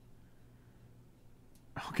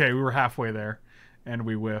 Okay, we were halfway there, and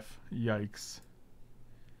we whiff. Yikes.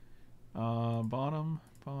 Bottom,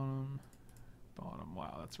 bottom, bottom.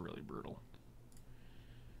 Wow, that's really brutal.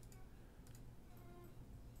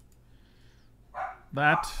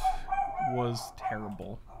 That was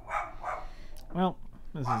terrible. Well,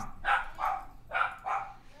 this is...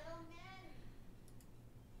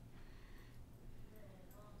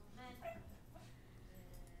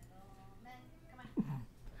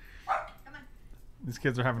 These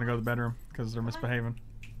kids are having to go to the bedroom because they're misbehaving.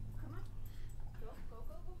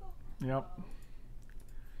 Yep.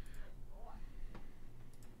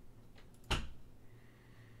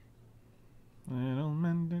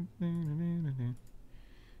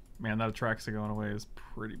 Man, that Atraxa going away is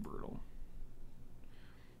pretty brutal.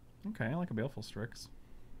 Okay, I like a Baleful Strix.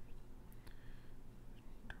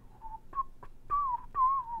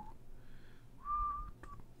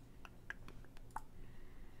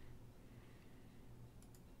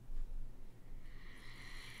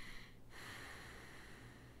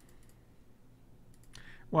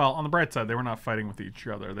 Well, on the bright side, they were not fighting with each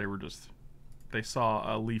other. They were just... They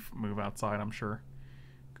saw a leaf move outside, I'm sure.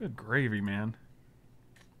 Good gravy, man.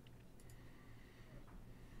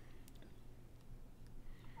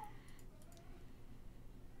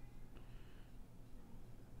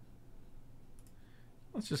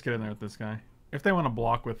 Let's just get in there with this guy. If they want to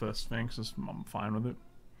block with a Sphinx, I'm fine with it.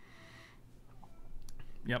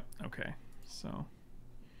 Yep, okay. So...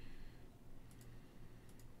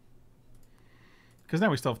 Because now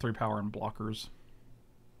we still have 3 power and blockers.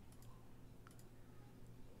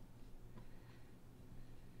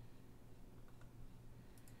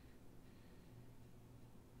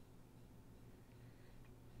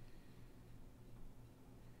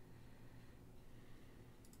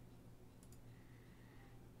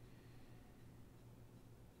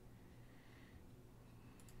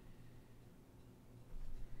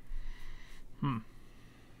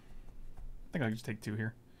 I think I can just take 2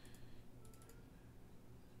 here.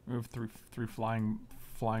 Move through flying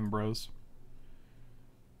bros.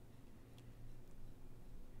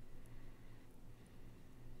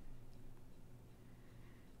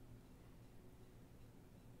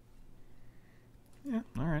 Yeah,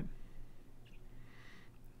 all right.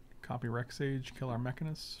 Copy Rex Sage, kill our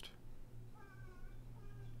Mechanist.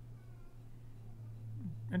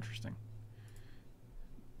 Interesting.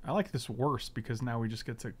 I like this worse because now we just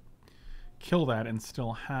get to kill that and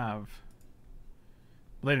still have...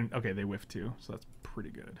 They didn't... Okay, they whiffed too, so that's pretty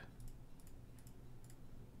good.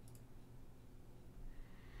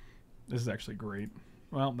 This is actually great.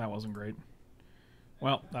 Well, that wasn't great.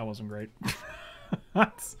 Well, that wasn't great.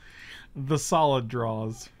 That's the solid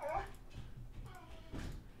draws.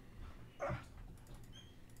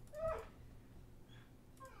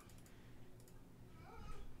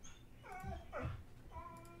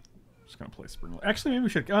 Just gonna play Spring. Actually, maybe we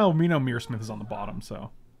should. Oh, we know Mearsmith is on the bottom,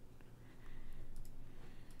 so.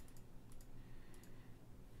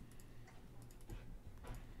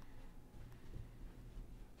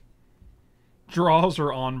 Draws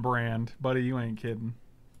are on brand, buddy. You ain't kidding.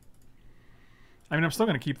 I mean, I'm still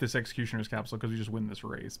gonna keep this Executioner's Capsule because we just win this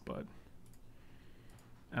race, but.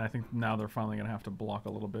 And I think now they're finally gonna have to block a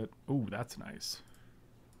little bit. Ooh, that's nice.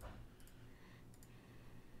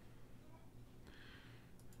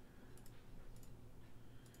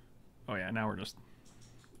 Oh yeah, now we're just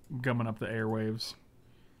gumming up the airwaves.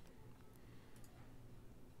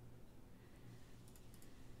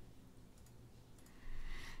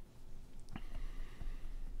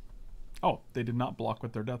 Oh, they did not block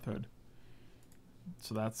with their Death Hood.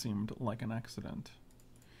 So that seemed like an accident.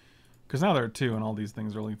 Because now there are 2 and all these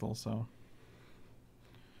things are lethal, so...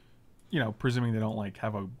 You know, presuming they don't, like,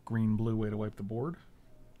 have a green-blue way to wipe the board.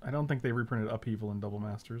 I don't think they reprinted Upheaval and Double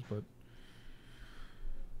Masters, but...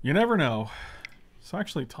 You never know. So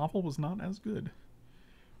actually, Topple was not as good.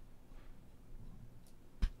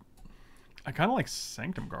 I kind of like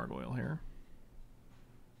Sanctum Gargoyle here.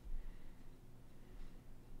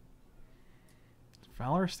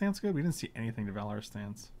 Valorous Stance good? We didn't see anything to Valorous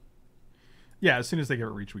Stance. Yeah, as soon as they give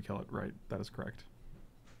it reach, we kill it. Right, that is correct.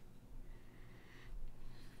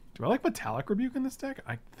 Do I like Metallic Rebuke in this deck?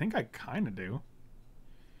 I think I kind of do.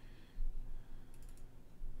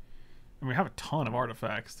 And we have a ton of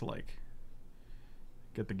artifacts to, like,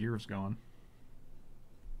 get the gears going.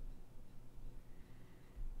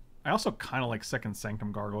 I also kind of like Second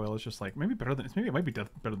Sanctum Gargoyle. It's just like, maybe better than... Maybe it might be better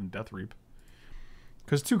than Death Reap.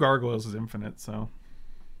 Because 2 Gargoyles is infinite, so...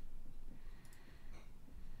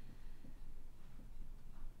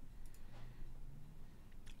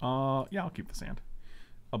 Yeah, I'll keep the sand.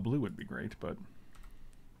 A blue would be great, but...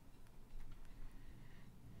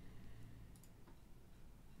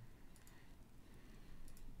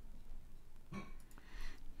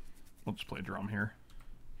 We'll just play drum here.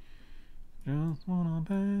 Just wanna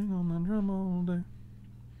bang on the drum all day.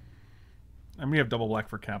 And we have double black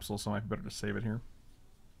for capsule, so I might be better to save it here.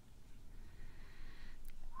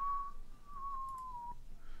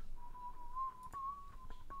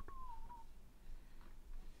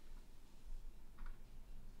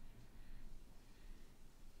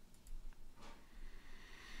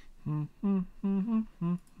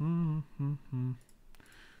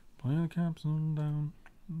 Play the capsule down.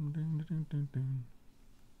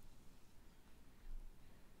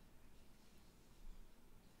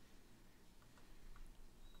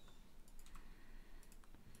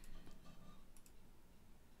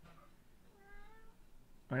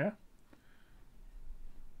 Oh yeah?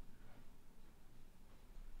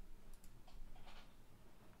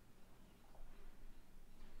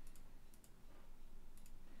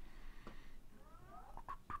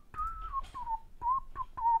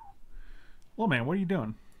 Well, man, what are you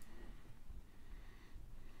doing?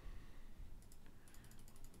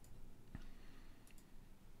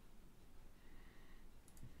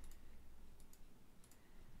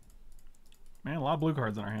 Man, a lot of blue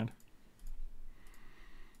cards in our hand.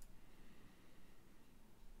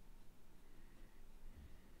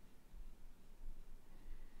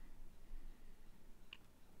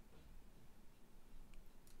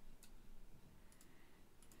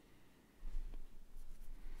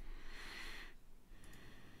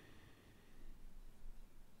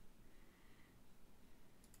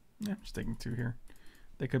 Yeah, just taking 2 here.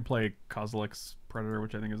 They could play Kozilek's Predator,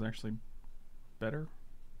 which I think is actually better.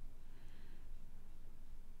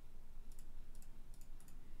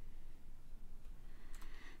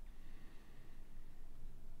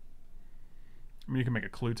 I mean, you can make a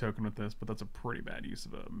clue token with this, but that's a pretty bad use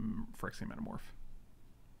of a Phyrexian Metamorph.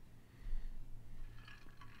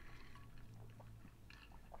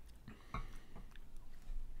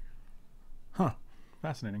 Huh.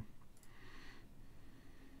 Fascinating.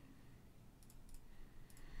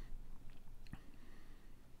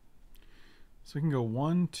 So we can go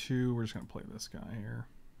 1, 2. We're just going to play this guy here.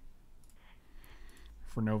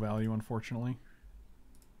 For no value, unfortunately.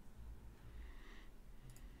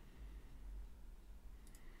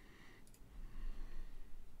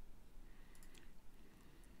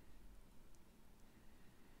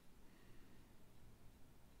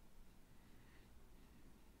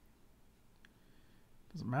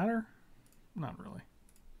 Does it matter? Not really.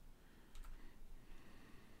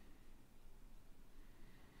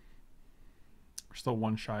 We're still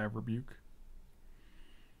one shy of Rebuke.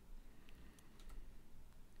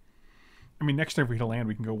 I mean, next time if we hit a land,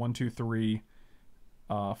 we can go 1, 2, 3,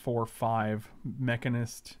 4, 5,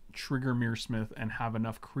 Mechanist, trigger Mirrorsmith, and have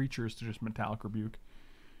enough creatures to just Metallic Rebuke,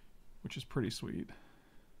 which is pretty sweet.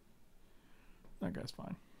 That guy's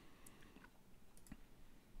fine.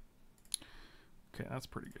 Okay, that's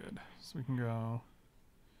pretty good. So we can go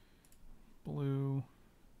blue,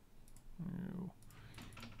 1,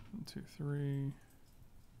 2, 3,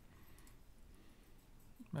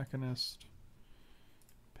 Mechanist,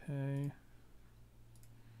 pay,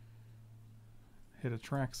 hit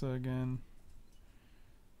Atraxa again.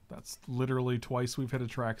 That's literally twice we've hit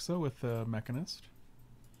Atraxa with the Mechanist.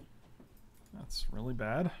 That's really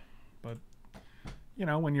bad, but you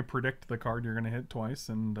know, when you predict the card you're going to hit twice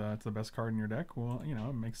and it's the best card in your deck, well, you know,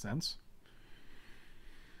 it makes sense.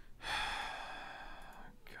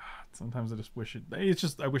 God, sometimes I just wish it's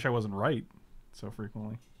just, I wish I wasn't right so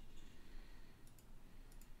frequently.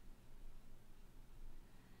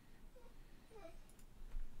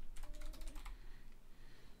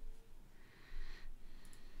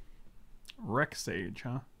 Wreck Sage,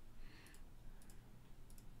 huh?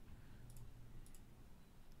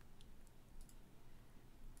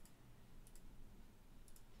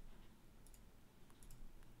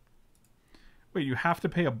 Wait, you have to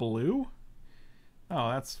pay a blue? Oh,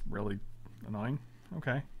 that's really annoying.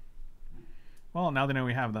 Okay. Well, now they know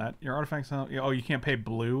we have that. Your artifacts... Oh, you can't pay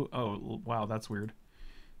blue? Oh, wow, that's weird.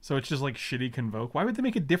 So it's just like shitty Convoke. Why would they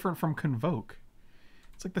make it different from Convoke?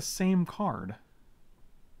 It's like the same card.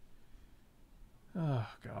 Oh,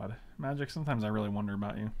 God. Magic, sometimes I really wonder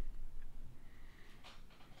about you.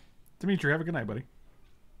 Dimitri, have a good night, buddy.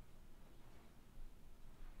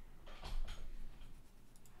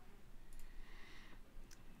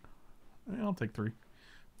 I'll take 3.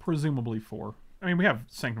 Presumably 4. I mean, we have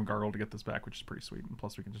Sanctum Gargoyle to get this back, which is pretty sweet. And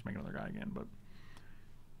plus, we can just make another guy again. But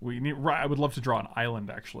we need. I would love to draw an island,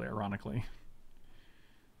 actually, ironically.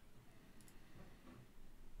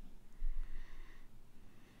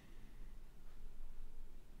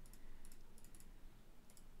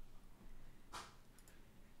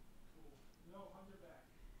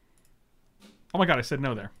 Oh my god, I said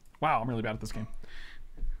no there. Wow, I'm really bad at this game.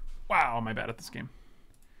 Wow, am I bad at this game.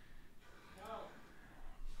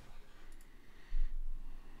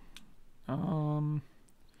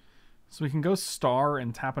 So we can go star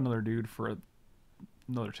and tap another dude for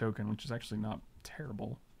another token, which is actually not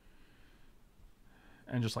terrible.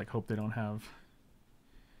 And just like hope they don't have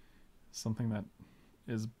something that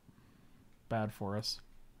is bad for us.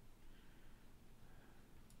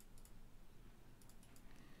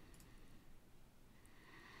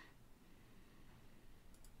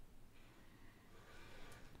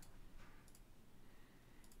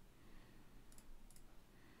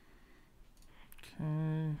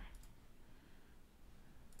 Okay.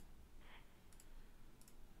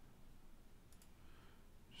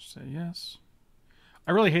 Just say yes.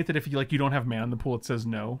 I really hate that if you don't have mana in the pool, it says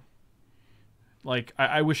no. Like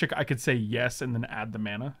I wish I could say yes and then add the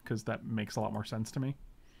mana, because that makes a lot more sense to me.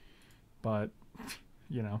 But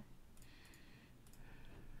you know.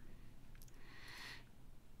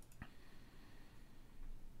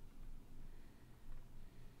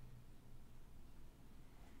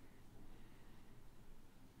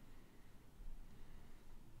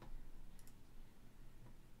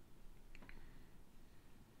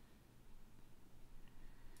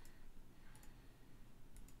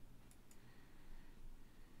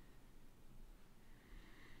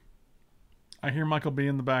 I hear Michael B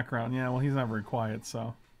in the background. Yeah, well, he's not very quiet,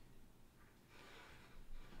 so.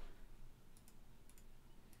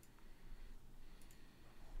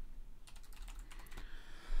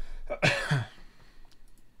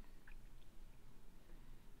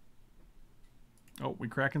 Oh, we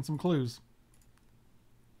cracking some clues.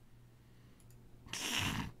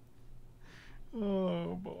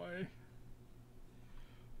 Oh, boy.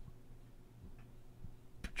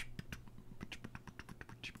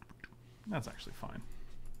 That's actually fine.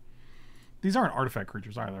 These aren't artifact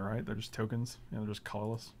creatures either, right? They're just tokens. Yeah, they're just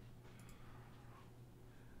colorless.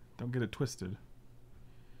 Don't get it twisted.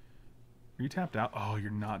 Are you tapped out? Oh,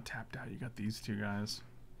 you're not tapped out. You got these two guys.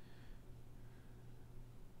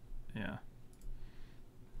 Yeah.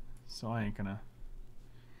 So I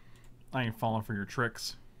ain't falling for your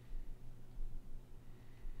tricks.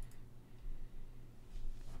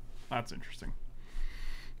 That's interesting.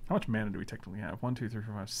 How much mana do we technically have? 1, 2, 3,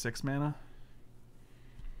 4, 5, 6 mana?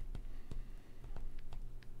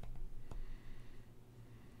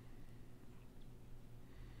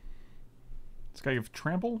 This guy have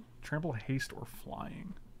trample? Trample, haste, or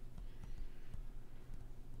flying?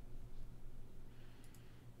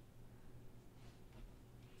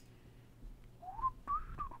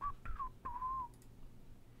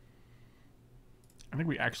 I think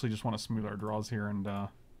we actually just want to smooth our draws here and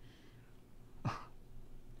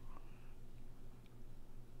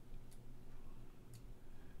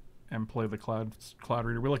and play the cloud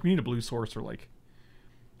reader. We need a blue source or like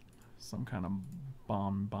some kind of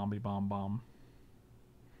bomb.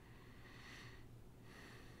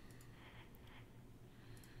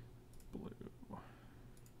 Blue.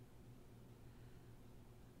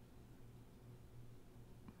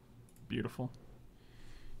 Beautiful.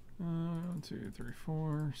 1, 2, 3,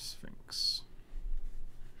 4. Sphinx.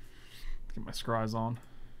 Let's get my scries on.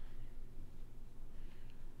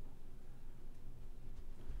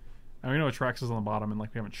 And we know Atrax is on the bottom, and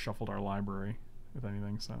like we haven't shuffled our library with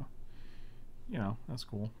anything, so you know that's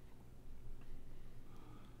cool.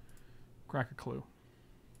 Crack a clue.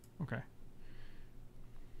 Okay.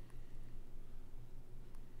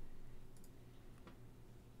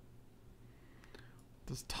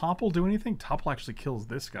 Does Topple do anything? Topple actually kills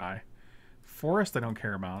this guy. Forest I don't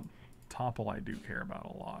care about. Topple I do care about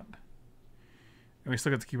a lot. And we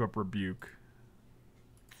still get to keep up Rebuke.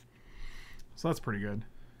 So that's pretty good.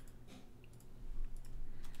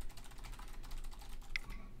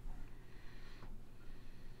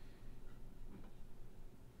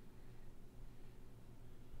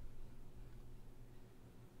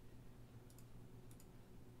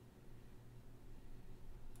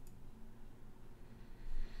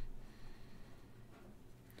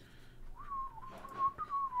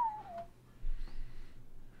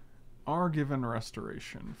 Are given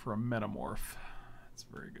restoration for a metamorph. That's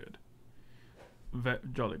very good.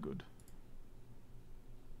 Jolly good.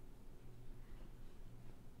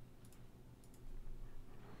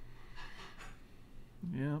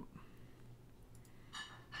 Yep.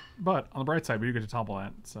 But on the bright side, we do get to topple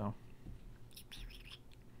that, so.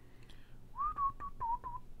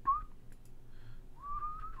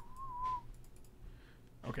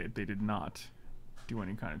 Okay, they did not do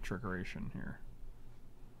any kind of trickeration here.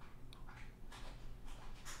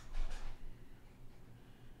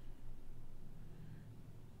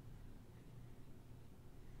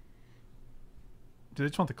 Do they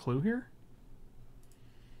just want the clue here?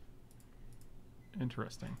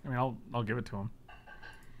 Interesting. I mean, I'll give it to him.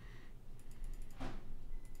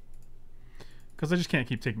 Because I just can't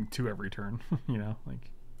keep taking 2 every turn, you know, like.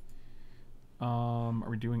 Are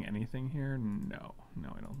we doing anything here? No,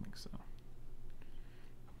 I don't think so.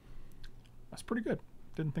 That's pretty good.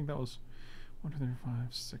 Didn't think that was 1, 2, 3, 5,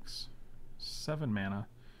 6, 7 mana.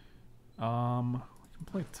 We can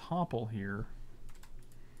play Topple here.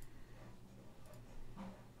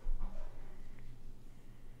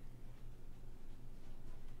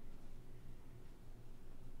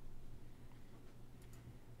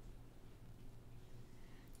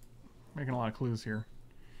 Making a lot of clues here.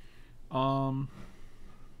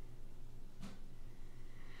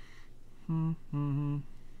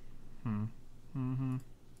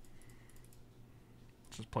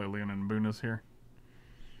 Just play Leon and Boonus here.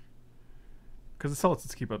 Because it still lets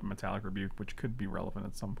us keep up Metallic Rebuke, which could be relevant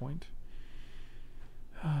at some point.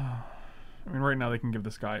 I mean, right now they can give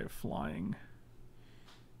this guy flying.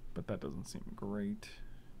 But that doesn't seem great.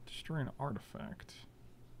 Destroy an artifact.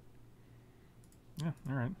 Yeah,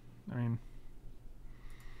 alright. I mean...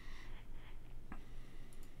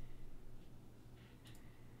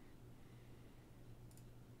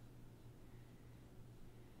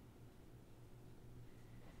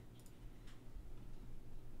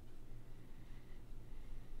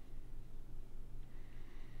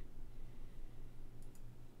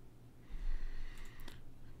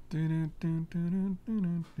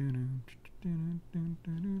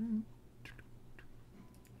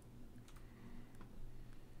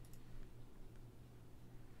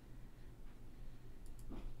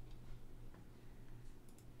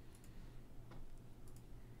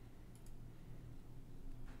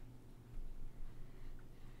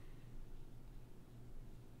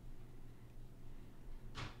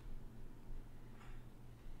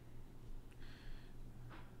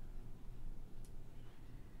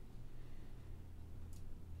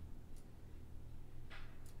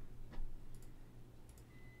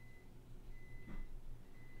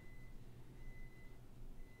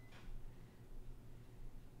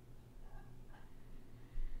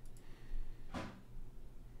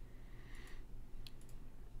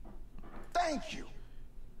 Thank you.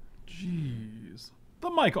 Jeez. The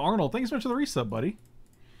Mike Arnold. Thanks so much for the resub, buddy.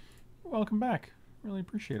 Welcome back. Really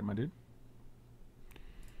appreciate it, my dude.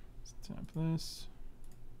 Let's tap this.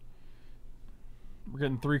 We're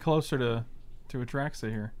getting 3 closer to Atraxa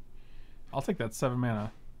here. I'll take that 7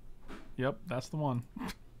 mana. Yep, that's the one.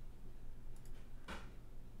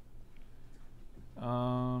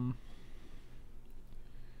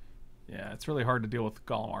 Yeah, it's really hard to deal with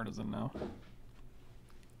Golem Artisan now.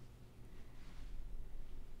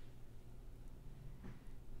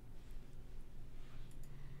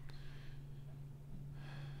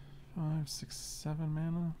 Five, 6, 7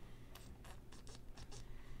 mana.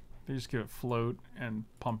 They just give it float and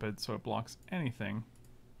pump it so it blocks anything.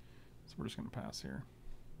 So we're just going to pass here.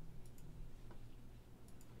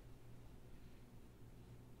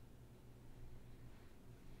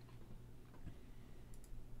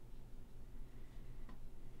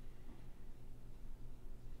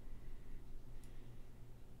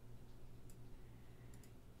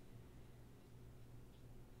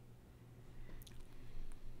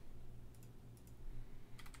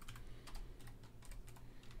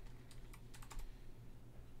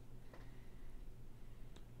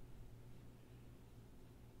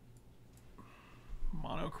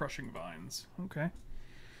 Mono Crushing Vines. Okay.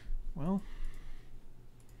 Well.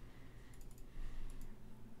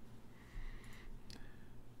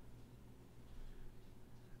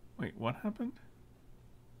 Wait, what happened?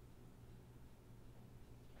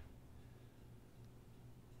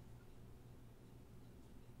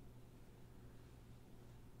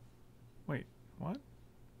 Wait, what?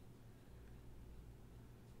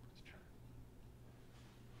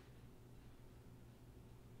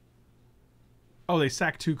 Oh, they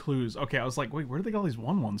sacked 2 clues. Okay, I was like, wait, where did they get all these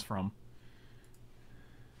 1/1s from?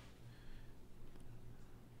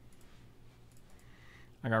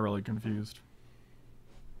 I got really confused.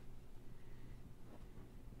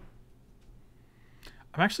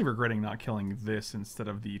 I'm actually regretting not killing this instead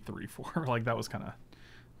of the 3/4. Like that was kind of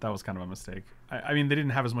a mistake. I mean, they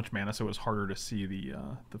didn't have as much mana, so it was harder to see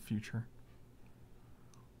the future.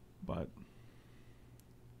 But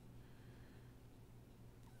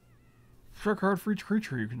draw a card for each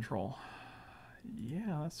creature you control.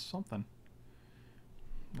 Yeah, that's something.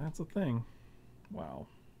 That's a thing. Wow.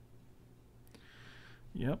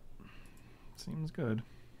 Yep. Seems good.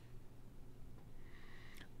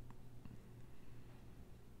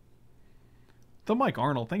 The Mike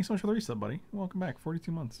Arnold, thanks so much for the reset, buddy. Welcome back.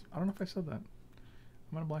 42 months. I don't know if I said that. I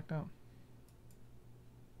might have blacked out.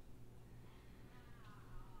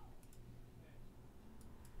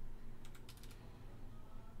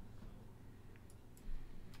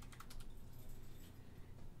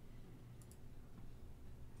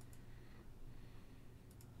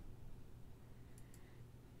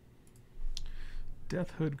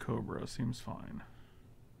 Death Hood Cobra seems fine.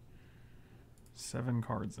 7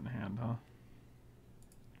 cards in hand, huh?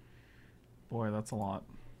 Boy, that's a lot.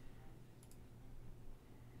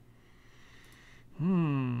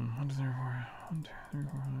 1, 2, 3, 4. 1, 2, 3,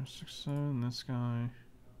 4, 5, 6, 7. This guy.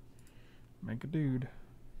 Make a dude.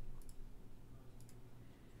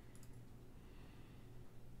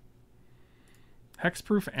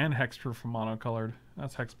 Hexproof and hexproof monocolored.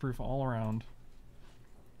 That's hexproof all around.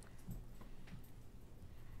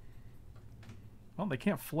 Well, they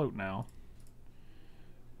can't float now.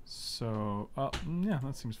 So, yeah,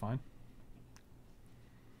 that seems fine.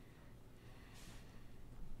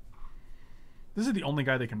 This is the only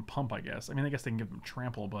guy they can pump, I guess. I mean, I guess they can give him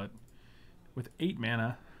trample, but with 8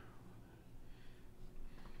 mana...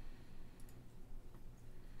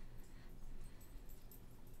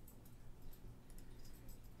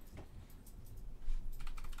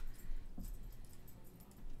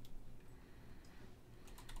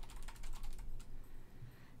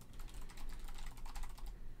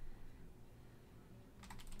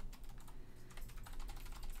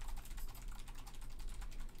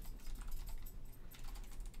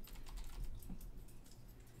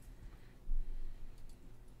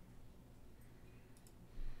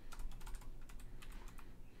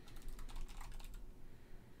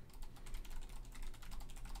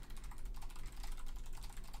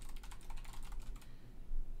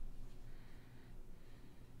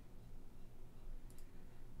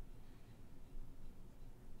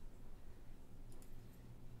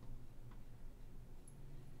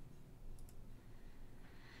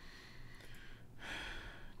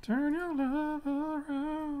 Turn your love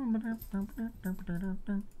around.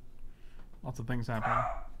 Lots of things happening.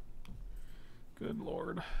 Good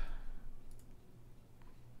Lord.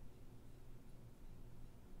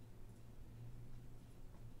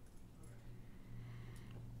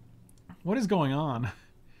 What is going on?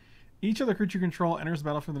 Each other creature you control enters the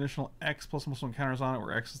battlefield with additional X plus +1 counters on it,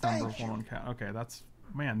 where X is the number of 1/1 count. Okay, that's...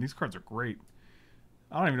 Man, these cards are great.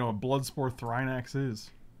 I don't even know what Bloodspore Thrynax is.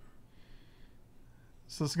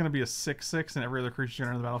 So this is going to be a 6/6, and every other creature you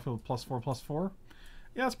enter the battlefield with +4/+4.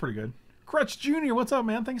 Yeah, that's pretty good. Crutch Jr., what's up,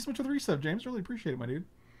 man? Thanks so much for the reset, James. Really appreciate it, my dude.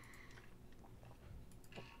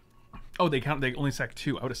 Oh, they only sacked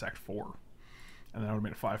 2. I would have sacked 4. And then I would have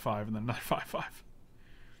made a 5/5 and then another 5/5.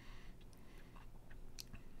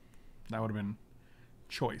 That would have been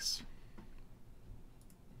choice.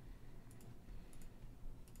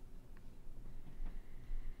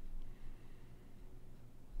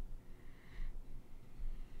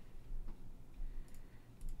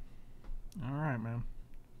 All right, man.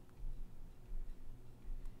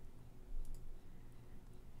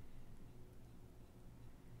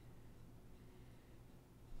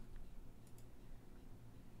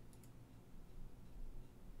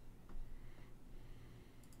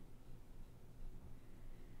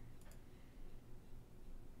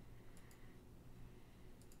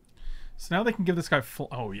 So now they can give this guy full...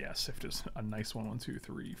 Oh, yeah, sift is a nice one. 1, 2,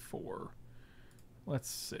 3, 4. Let's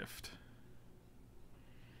sift.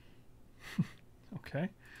 Okay.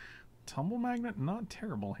 Tumble magnet, not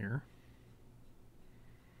terrible here.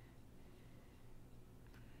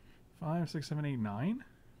 5, 6, 7, 8, 9.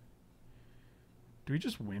 Do we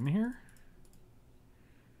just win here?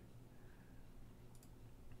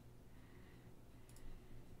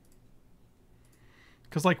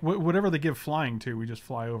 Because, like, whatever they give flying to, we just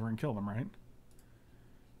fly over and kill them, right?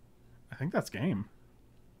 I think that's game.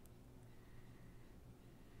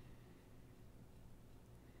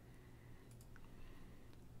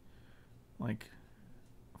 Like,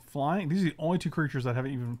 flying... These are the only two creatures that have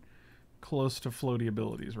even close to floaty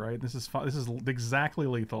abilities, right? This is exactly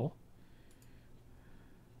lethal.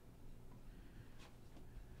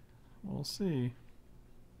 We'll see.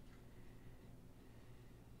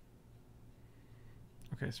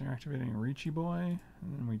 Okay, so you're activating Reachy Boy,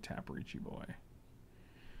 and then we tap Reachy Boy.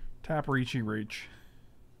 Tap Reachy Reach.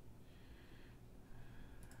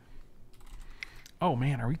 Oh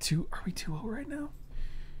man, are we 2-0 right now?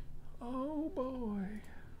 Oh boy.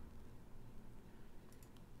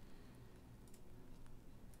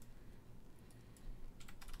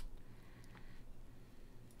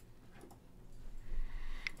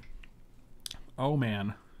 Oh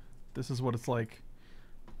man. This is what it's like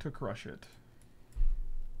to crush it.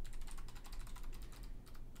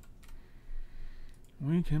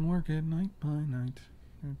 We can work it night by night.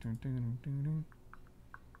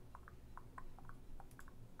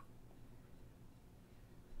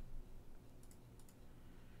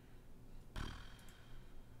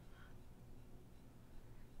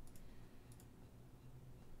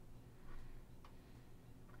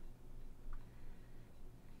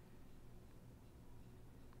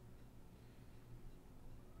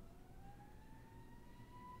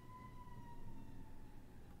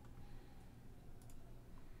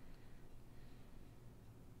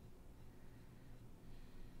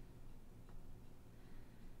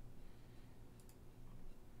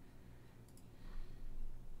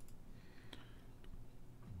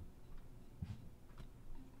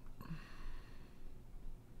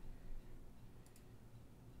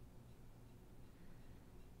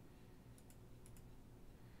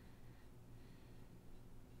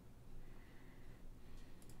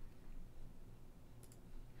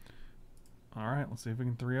 Alright, let's see if we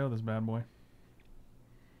can 3-0 this bad boy.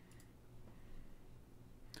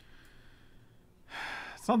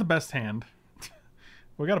 It's not the best hand.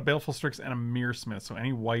 We got a Baleful Strix and a Mirror Smith, so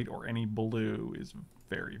any white or any blue is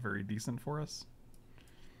very, very decent for us.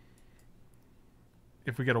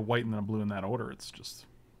 If we get a white and then a blue in that order, it's just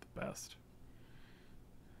the best.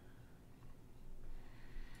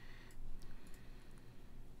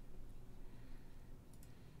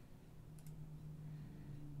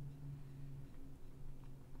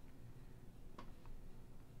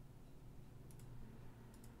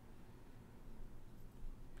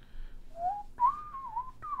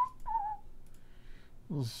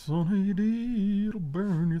 A sunny day, it'll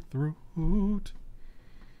burn your throat.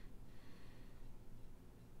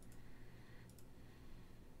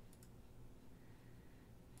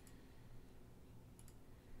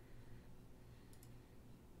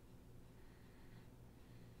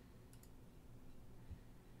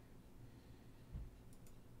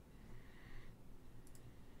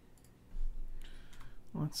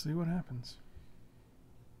 Let's see what happens.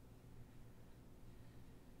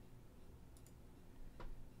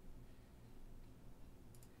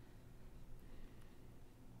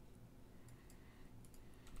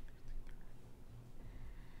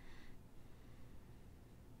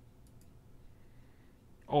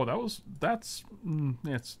 Oh,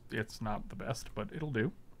 it's not the best, but it'll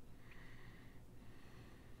do.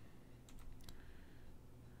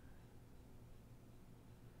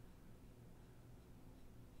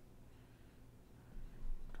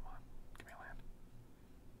 Come on, give me land.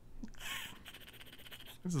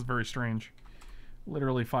 This is very strange.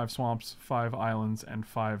 Literally 5 swamps, 5 islands, and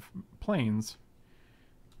 5 plains,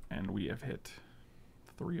 and we have hit.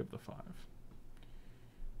 3 of the 5.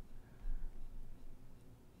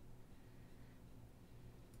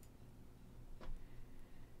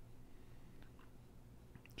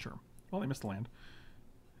 Sure. Well, they missed the land.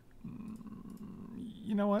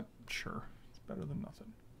 You know what? Sure. It's better than nothing.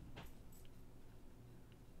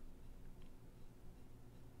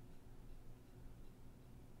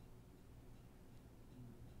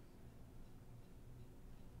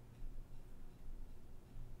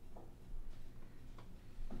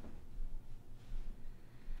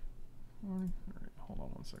 All right, hold on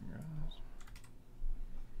one second, guys.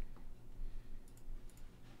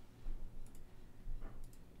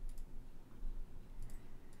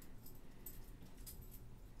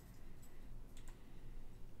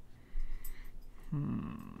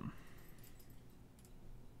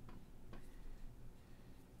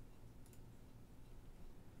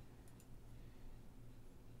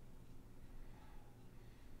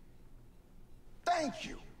 Thank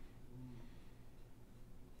you.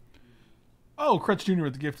 Oh, Crutch Jr.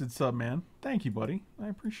 with the gifted sub, man. Thank you, buddy. I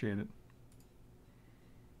appreciate it.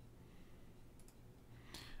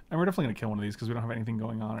 And we're definitely going to kill one of these because we don't have anything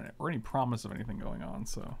going on or any promise of anything going on,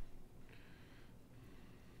 so.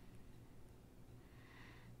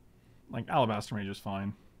 Like, Alabaster Mage is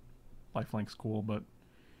fine. Lifelink's cool, but...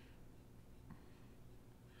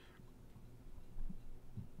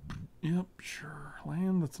 Yep, sure.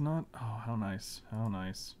 Land that's not... Oh, how nice. How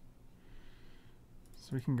nice. So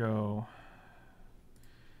we can go...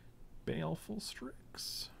 Baleful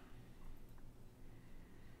Strix.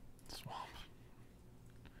 Swamp.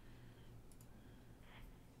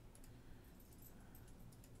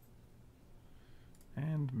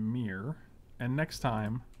 And Mirror. And next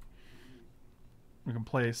time... we can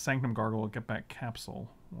play Sanctum Gargoyle, get back Capsule.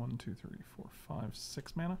 1, 2, 3, 4, 5,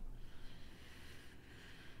 6 mana.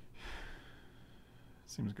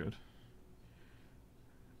 Seems good.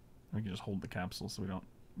 We can just hold the Capsule so we don't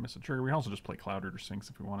miss a trigger. We can also just play Clouded or Sphinx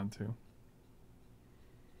if we wanted to.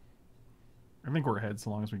 I think we're ahead so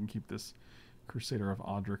long as we can keep this Crusader of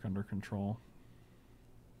Audric under control.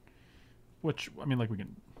 Which, I mean, like, we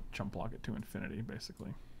can chump block it to infinity,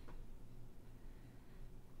 basically.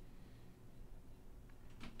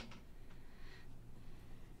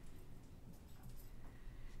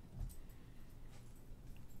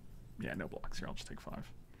 Yeah, no blocks here. I'll just take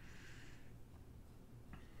 5.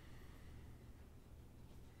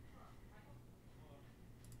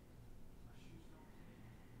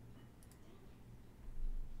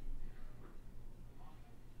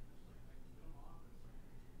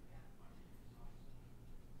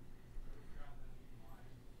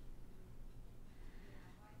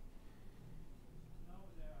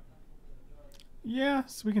 Yeah,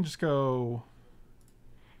 so we can just go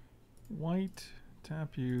white,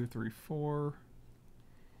 tap you, 3, 4,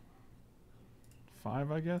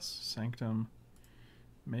 5, I guess. Sanctum,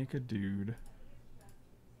 make a dude.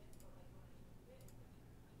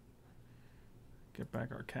 Get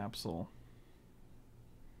back our Capsule.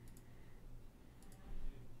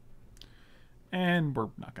 And we're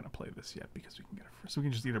not going to play this yet because we can get it. So we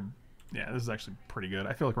can just either... Yeah, this is actually pretty good.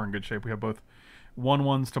 I feel like we're in good shape. We have both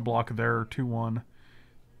 1/1s to block their 2/1.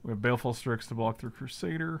 We have Baleful Strix to block their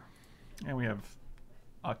Crusader. And we have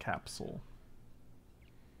a Capsule.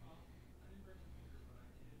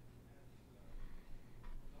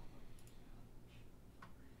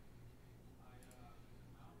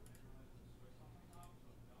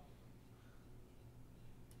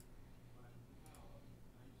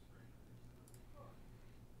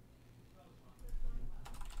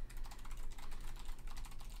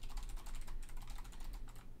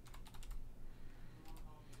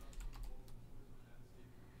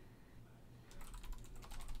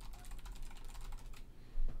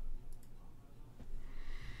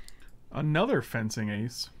 Another fencing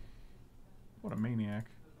ace. What a maniac.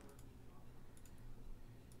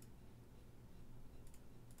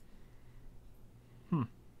 Well,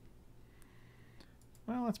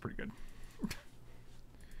 that's pretty good.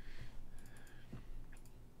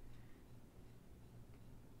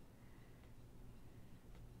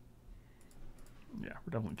 Yeah,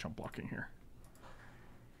 we're definitely chump blocking here.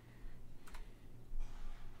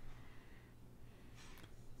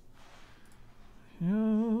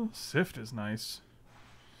 Yeah, Sift is nice.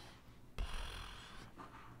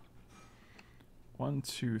 1,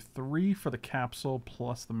 2, 3 for the Capsule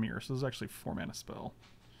plus the Mirror. So this is actually 4 mana spell.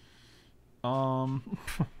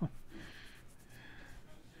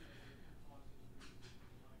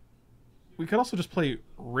 We could also just play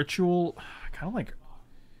Ritual. Kind of like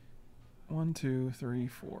 1, 2, 3,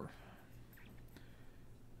 4.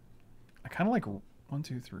 I kind of like 1,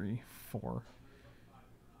 2, 3, 4.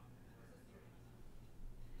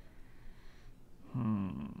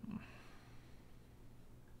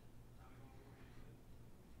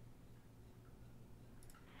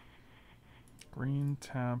 Green,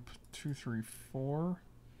 tap, 2, 3, 4.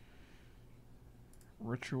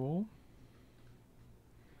 Ritual.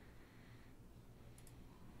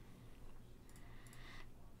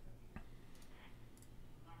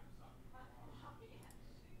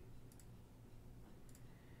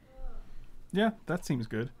 Yeah, that seems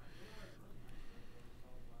good.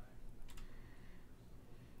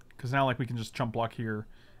 Because now, like, we can just chump block here.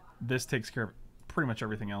 This takes care of pretty much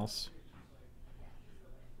everything else.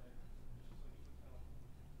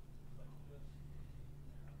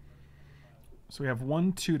 So we have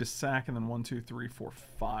 1, 2 to sack, and then 1, 2, 3, 4,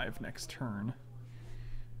 5 next turn.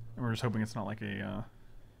 And we're just hoping it's not like a,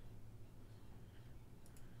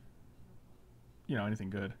 you know, anything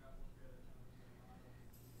good.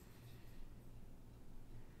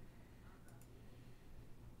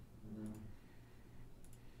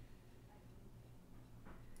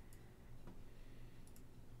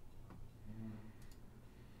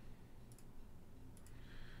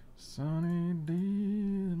 Sunny D,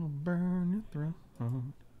 it'll burn your throat.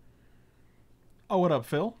 Oh, what up,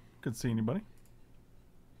 Phil? Good seeing you, buddy.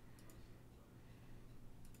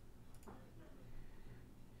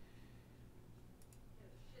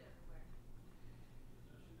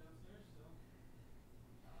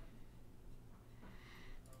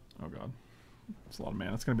 Oh, God. It's a lot of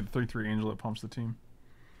mana. It's going to be the 3/3 angel that pumps the team.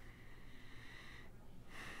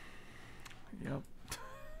 Yep.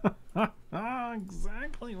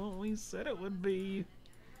 Exactly what we said it would be.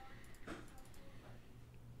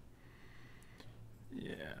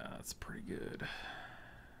 Yeah, that's pretty good.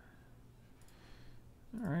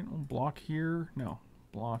 Alright, we'll block here. No,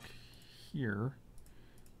 block here.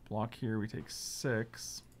 Block here, we take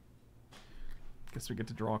 6. Guess we get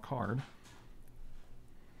to draw a card.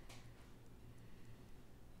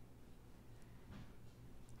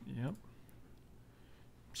 Yep.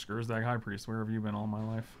 Skurzdag High Priest, where have you been all my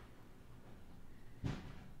life?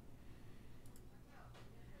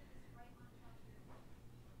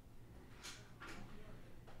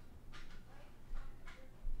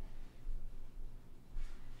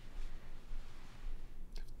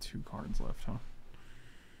 Two cards left, huh?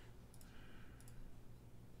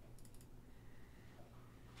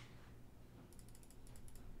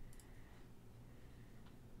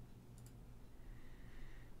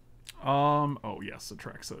 Oh yes,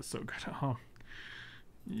 Atraxa is so good.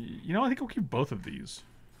 You know, I think I'll keep both of these.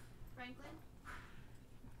 Franklin?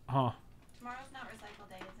 Huh. Tomorrow's not recycle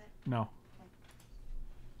day, is it? No.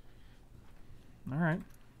 All right.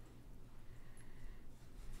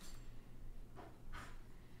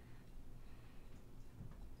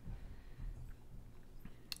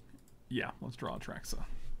 Yeah, let's draw Atraxa.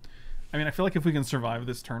 I mean, I feel like if we can survive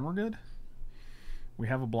this turn, we're good. We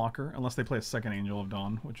have a blocker, unless they play a second Angel of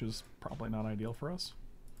Dawn, which is probably not ideal for us.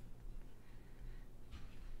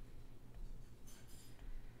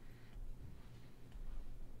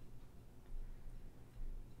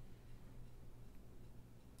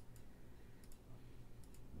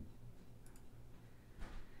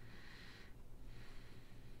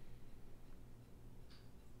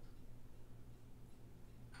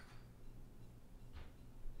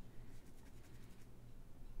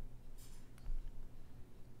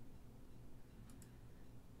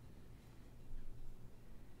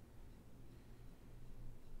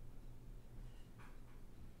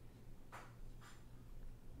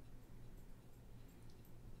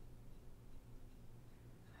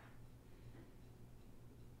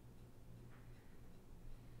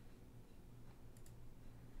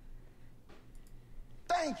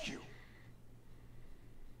 Thank you.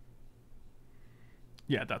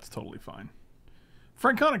 Yeah, that's totally fine.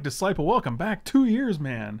 Franconic Disciple, welcome back. 2 years,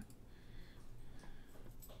 man.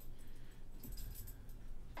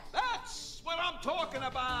 That's what I'm talking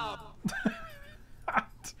about.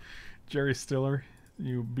 Jerry Stiller,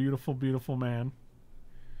 you beautiful, beautiful man.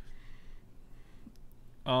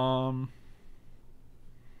 So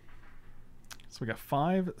we got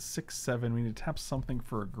 5, 6, 7. We need to tap something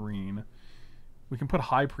for a green. We can put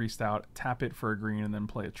High Priest out, tap it for a green, and then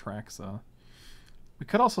play Atraxa. We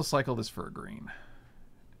could also cycle this for a green.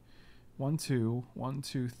 1, 2, 1,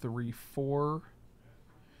 2, 3, 4.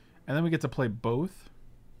 And then we get to play both.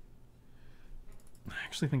 I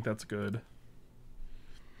actually think that's good.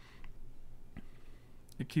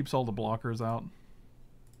 It keeps all the blockers out.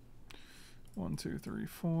 1, 2, 3,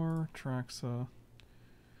 4. Atraxa.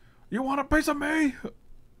 You want a piece of me?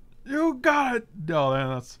 You got it. No,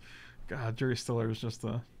 that's... God, Jerry Stiller is just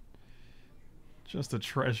a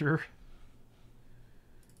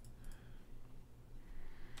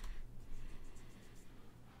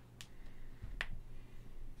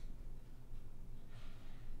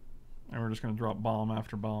And we're just gonna drop bomb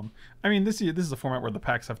after bomb. I mean, this is a format where the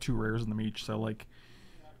packs have 2 rares in them each, so like,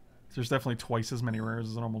 there's definitely twice as many rares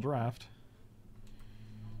as a normal draft.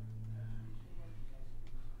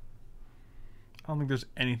 I don't think there's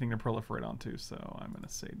anything to proliferate onto, so I'm gonna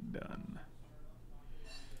say done.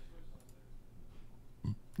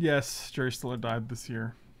 Yes, Jerry Stiller died this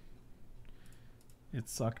year. It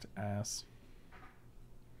sucked ass.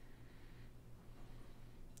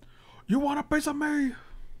 You want a piece of me?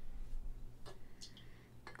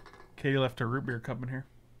 Katie left her root beer cup in here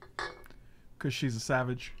because she's a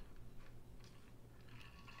savage.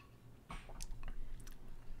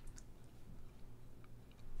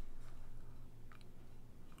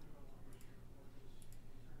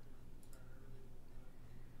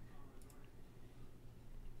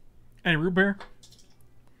 Any root beer?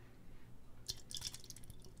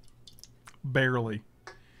 Barely.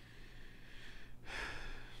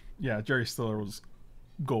 Yeah, Jerry Stiller was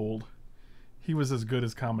gold. He was as good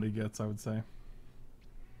as comedy gets, I would say.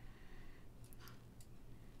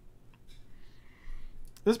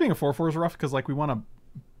 This being a 4/4 is rough because, like, we want to,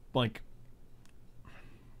 like,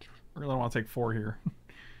 I really want to take 4 here.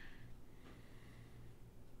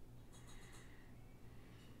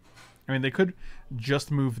 I mean, they could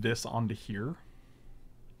just move this onto here.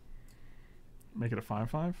 Make it a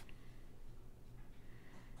 5/5.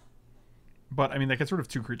 But, I mean, they get sort of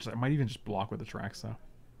 2 creatures. I might even just block with the tracks, though.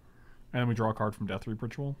 And then we draw a card from Death Reap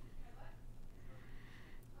Ritual.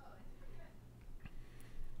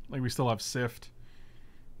 Like, we still have Sift.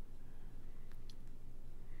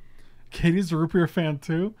 Katie's a root beer fan,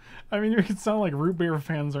 too? I mean, you can sound like root beer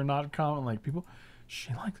fans are not common. Like, people...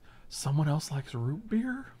 She likes... Someone else likes root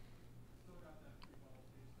beer?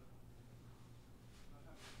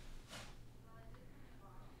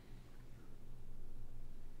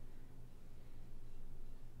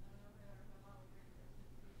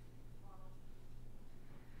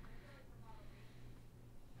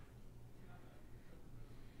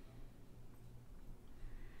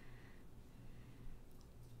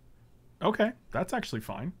 Okay, that's actually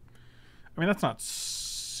fine. I mean, that's not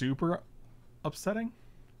super upsetting.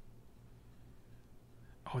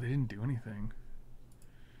 Oh, they didn't do anything.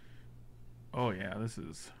 Oh, yeah, this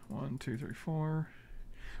is 1, 2, 3, 4.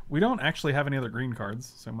 We don't actually have any other green cards,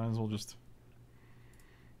 so might as well just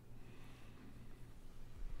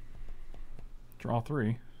draw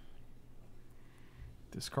 3.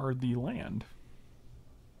 Discard the land.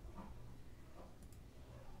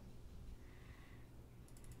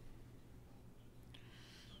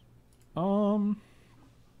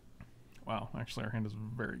 Wow, actually our hand is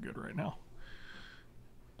very good right now.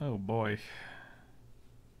 Oh boy.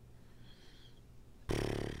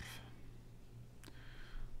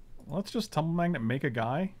 Let's just Tumble Magnet make a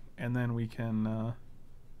guy, and then we can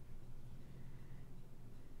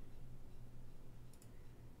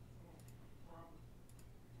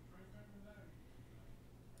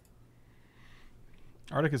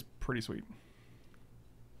Arctic is pretty sweet.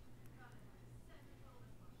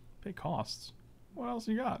 Pay costs. What else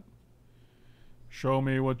you got? Show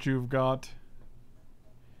me what you've got.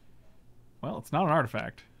 Well, it's not an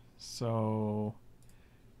artifact, so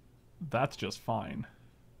that's just fine.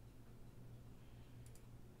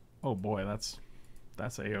 Oh boy, that's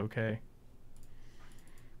A-okay.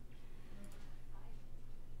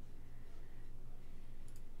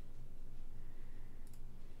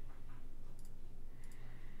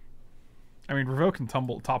 I mean, Revoke and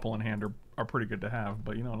Topple in hand are pretty good to have,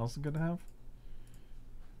 but you know what else is good to have?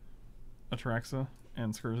 Atraxa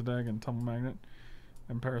and Skurzadag and Tumble Magnet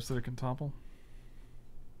and Parasitic and Topple.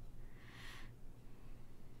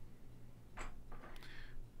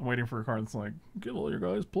 I'm waiting for a card that's like, get all your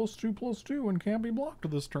guys +2/+2 and can't be blocked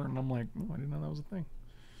this turn. And I'm like, oh, I didn't know that was a thing.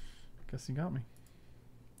 Guess you got me.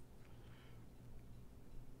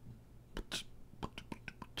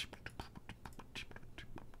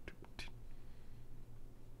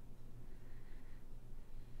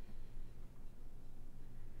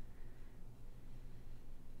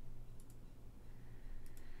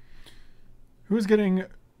 Who's getting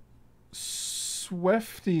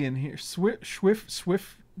Swifty in here?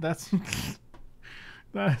 Swift. That's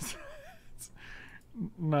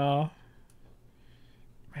no.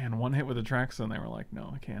 Man, one hit with a Traxa and they were like,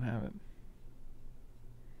 no, I can't have it.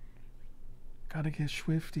 Gotta get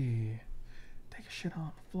Swifty. Take a shit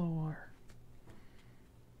on the floor.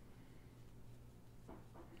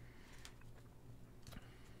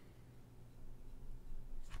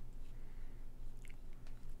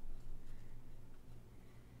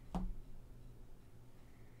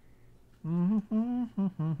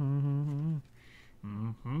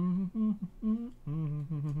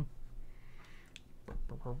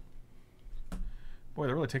 Boy,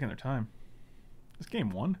 they're really taking their time. This game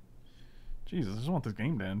won. Jesus, I just want this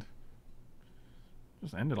game to end.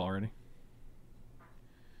 Just end it already.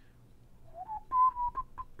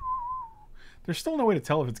 There's still no way to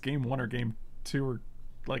tell if it's game 1 or game 2 or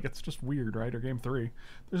like it's just weird, right? Or game 3.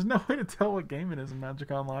 There's no way to tell what game it is in Magic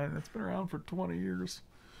Online. It's been around for 20 years.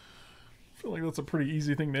 I feel like that's a pretty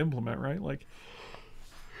easy thing to implement, right? Like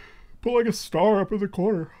put like a star up in the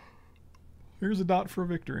corner. Here's a dot for a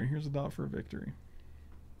victory. Here's a dot for a victory.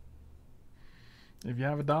 If you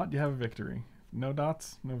have a dot, you have a victory. No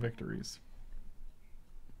dots, no victories.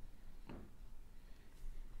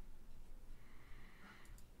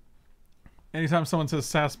 Anytime someone says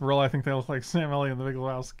sarsaparilla, I think they look like Sam Elliott in The Big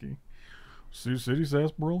Lebowski. Sioux City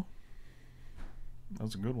sarsaparilla?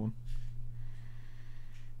 That's a good one.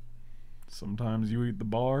 Sometimes you eat the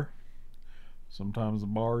bar. Sometimes the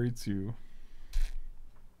bar eats you.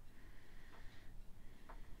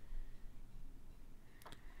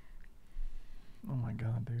 Oh my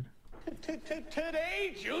god, dude.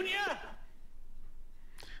 Today, Junior?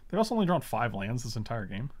 They've also only drawn 5 lands this entire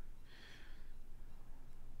game.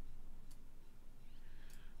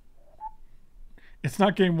 It's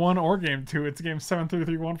not game 1 or game 2. It's game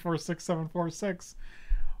 733146746.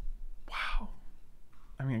 Wow.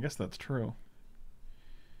 I mean, I guess that's true.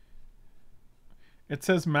 It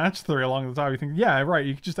says match 3 along the top. You think, yeah, right.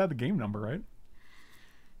 You could just add the game number, right?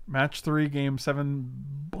 Match 3, game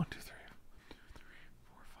 7. 1, 2, 3,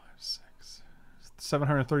 4, 5, 6.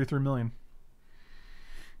 733 million.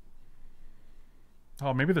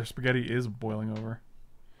 Oh, maybe their spaghetti is boiling over.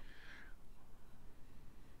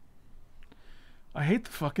 I hate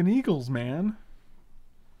the fucking Eagles, man.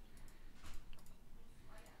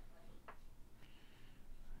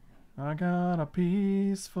 I got a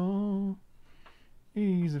peaceful,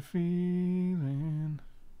 easy feeling.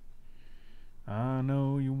 I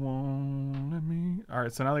know you won't let me.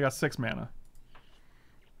 Alright, so now they got 6 mana.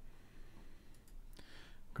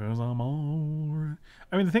 Cause I'm alright.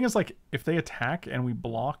 I mean, the thing is, like, if they attack and we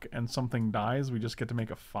block and something dies, we just get to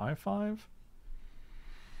make a 5/5.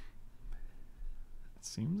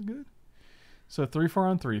 Seems good. So 3/4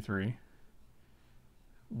 on 3/3.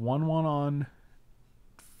 1/1 on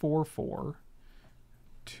 4/4.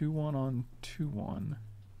 2/1 on 2/1.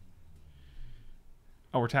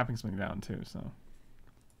 Oh, we're tapping something down too, so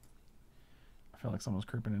I feel like someone's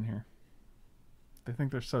creeping in here. They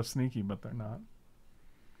think they're so sneaky, but they're not.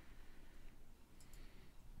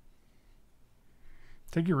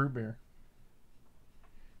 Take your root beer.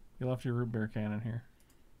 You left your root beer can in here.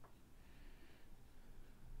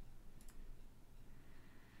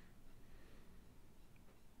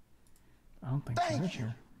 I don't think she's in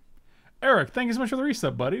here. Eric, thank you so much for the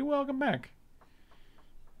resub, buddy. Welcome back.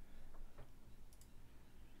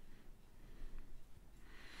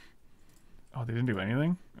 Oh, they didn't do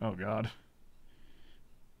anything? Oh, God.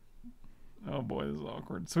 Oh, boy, this is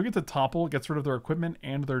awkward. So we get to topple. It gets rid of their equipment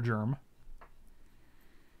and their germ.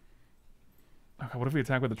 Okay, what if we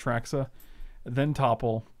attack with Atraxa, then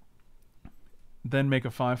topple, then make a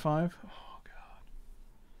 5/5? Oh, God.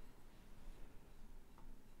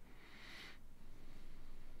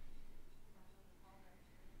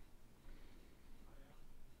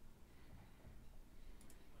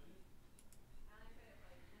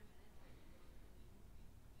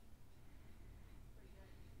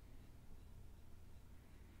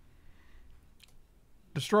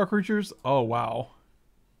 Destroy creatures? Oh, wow.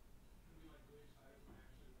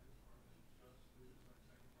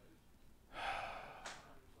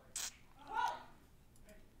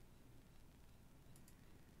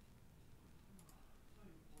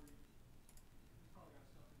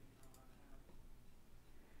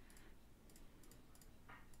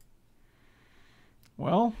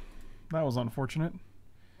 Well, that was unfortunate.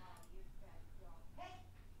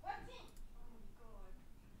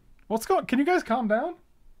 What's going? Can you guys calm down?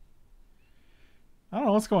 I don't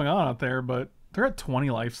know what's going on out there, but they're at 20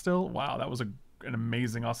 life still. Wow, that was an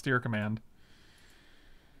amazing austere command.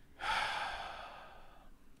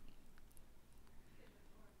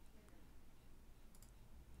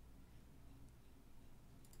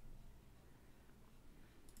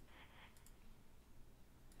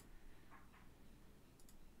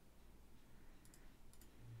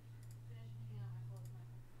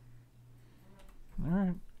 All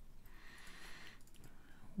right.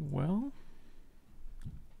 Well.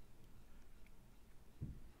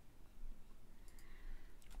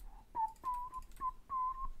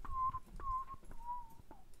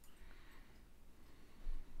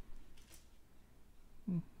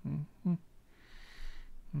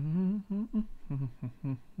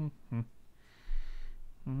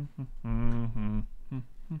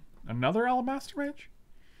 another Alabaster Mage?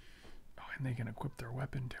 Oh, and they can equip their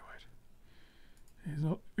weapon to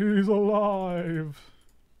it. He's alive.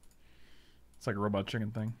 It's like a robot chicken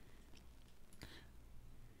thing.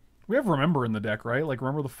 We have Remember in the deck, right? Like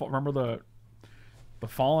remember the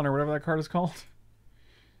Fallen or whatever that card is called,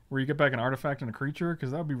 where you get back an artifact and a creature, because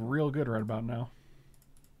that would be real good right about now.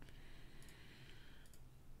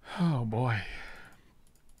 Oh boy.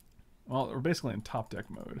 Well, we're basically in top deck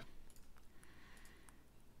mode.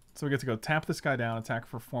 So we get to go tap this guy down, attack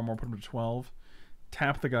for 4 more, put him to 12.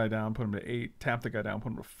 Tap the guy down, put him to 8. Tap the guy down,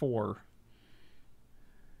 put him to 4.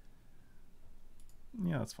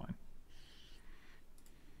 Yeah, that's fine.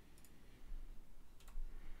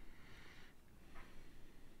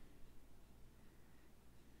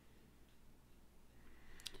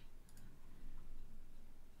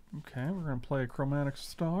 Okay, we're going to play a Chromatic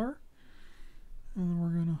Star. And then we're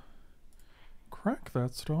going to crack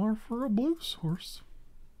that star for a blue source.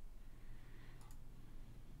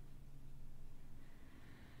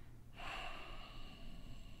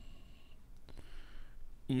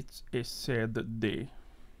 It's a sad day.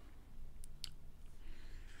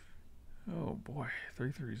 Oh boy,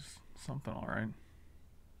 3/3's something, all right.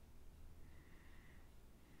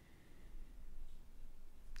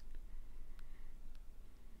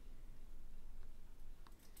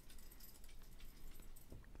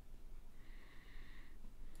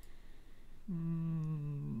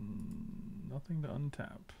 Nothing to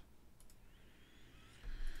untap.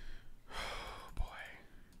 Oh boy.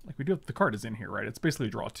 Like we do have, the card is in here, right? It's basically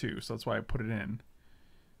draw 2, so that's why I put it in.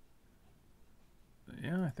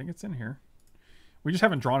 Yeah, I think it's in here. We just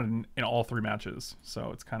haven't drawn it in all 3 matches,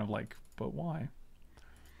 so it's kind of like, but why?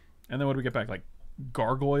 And then what do we get back? Like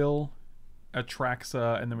Gargoyle,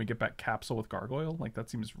 Atraxa, and then we get back Capsule with Gargoyle. Like that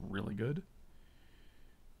seems really good.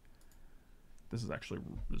 This is actually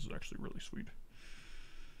really sweet.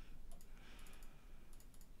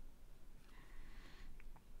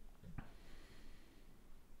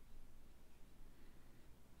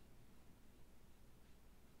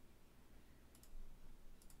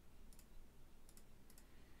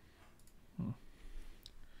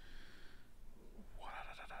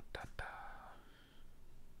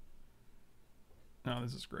 Oh,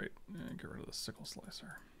 this is great. Get rid of the Sickle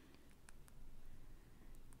Slicer.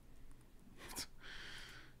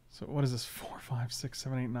 So what is this? 4, 5, 6,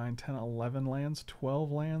 7, 8, 9, 10, 11 lands?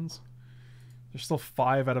 12 lands? There's still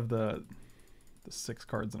 5 out of the 6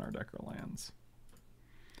 cards in our deck are lands.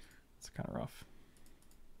 It's kind of rough.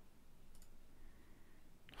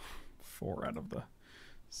 4 out of the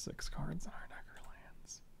 6 cards in our deck are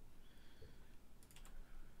lands.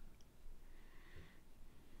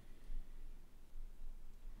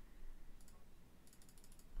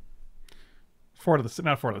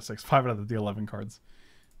 Not 4 out of the 6. 5 out of the 11 cards.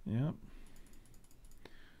 Yep.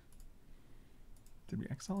 Did we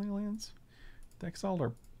exile any lands? The exiled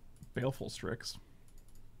are Baleful Strix.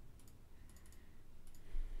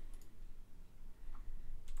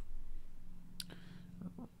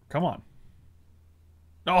 Come on.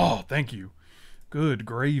 Oh, thank you. Good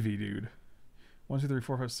gravy, dude. 1, 2, 3,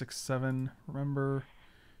 4, 5, 6, 7. Remember.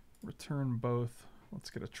 Return both. Let's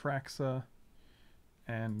get Atraxa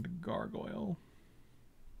and Gargoyle.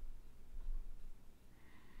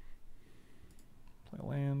 Play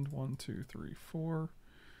land. 1, 2, 3, 4.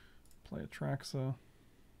 Play Atraxa.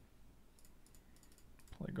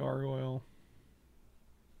 Play Gargoyle.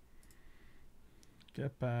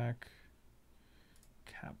 Get back.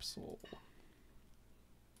 Capsule.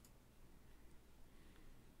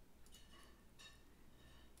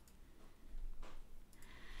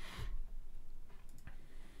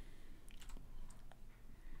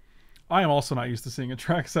 I am also not used to seeing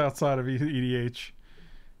Atraxa outside of EDH.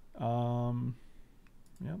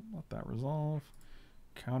 Yep, let that resolve.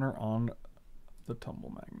 Counter on the Tumble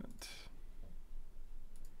Magnet.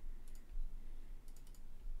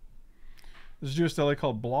 There's a juice deli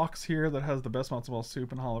called Blocks here that has the best matzo ball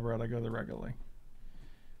soup and challah bread. I go there regularly.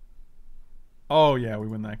 Oh yeah, we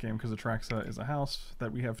win that game because Atraxa is a house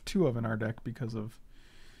that we have 2 of in our deck because of,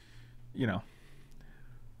 you know,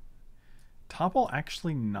 Topple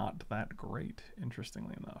actually not that great,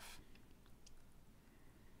 interestingly enough.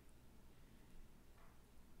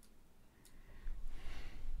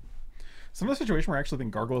 It's another situation where I actually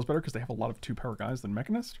think Gargoyle is better because they have a lot of 2-power guys than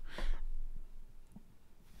Mechanist.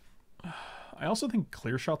 I also think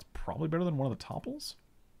Clear Shot's probably better than one of the Topples.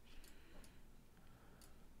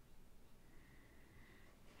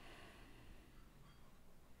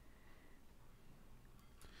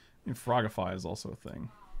 I mean, Frogify is also a thing.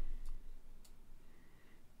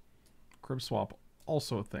 Crib Swap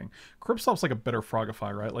also a thing. Cripstop's like a better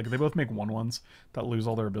Frogify, right? Like they both make 1/1s that lose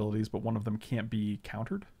all their abilities, but one of them can't be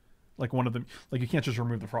countered. Like one of them, like you can't just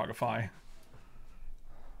remove the Frogify.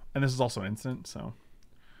 And this is also an instant, so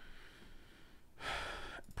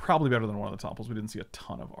probably better than one of the topples. We didn't see a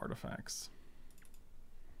ton of artifacts.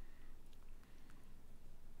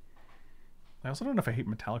 I also don't know if I hate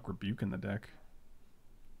Metallic Rebuke in the deck.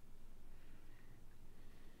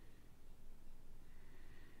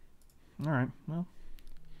 All right, well.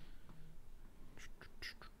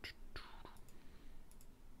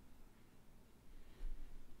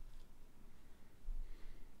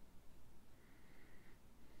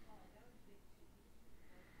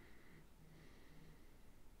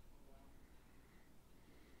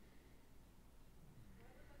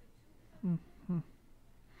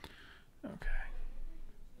 Okay.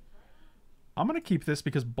 I'm going to keep this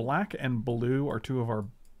because black and blue are two of our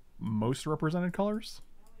most represented colors.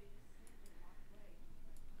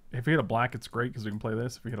 If we hit a black, it's great because we can play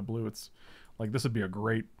this. If we hit a blue, it's like this would be a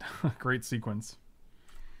great, great sequence.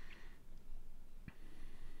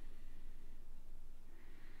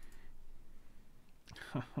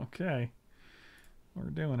 Okay.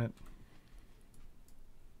 We're doing it.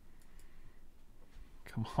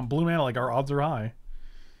 Come on, blue mana, like our odds are high.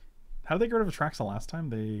 How did they get rid of Atraxa last time?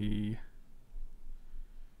 They...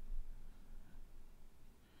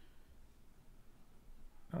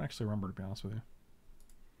 I don't actually remember, to be honest with you.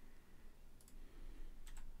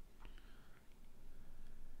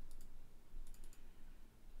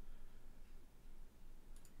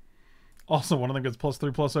 Also, one of them gets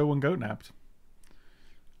 +3/+0 when goat napped.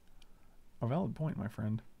 A valid point, my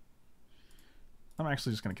friend. I'm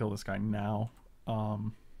actually just going to kill this guy now.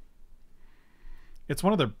 It's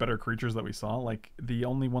one of the better creatures that we saw. Like, the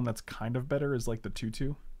only one that's kind of better is like the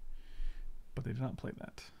 2/2. But they did not play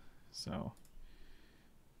that. So.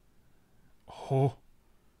 Oh.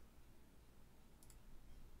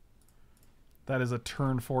 That is a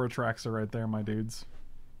turn 4 Atraxa right there, my dudes.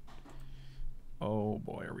 Oh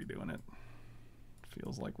boy, are we doing it.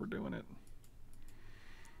 Feels like we're doing it.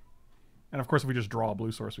 And of course, if we just draw a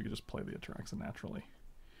blue source, we could just play the Atraxa naturally.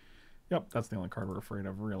 Yep, that's the only card we're afraid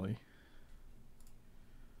of, really.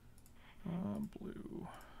 Blue.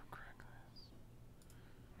 Crack this.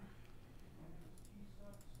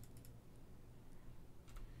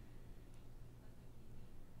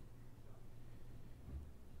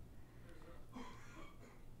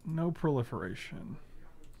 No proliferation.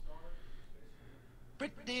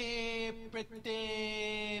 Pretty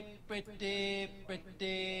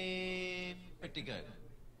good.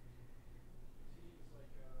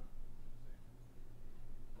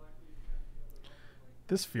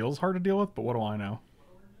 This feels hard to deal with, but what do I know?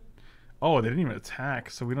 Oh, they didn't even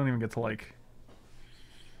attack, so we don't even get to, like...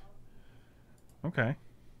 Okay.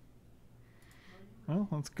 Well,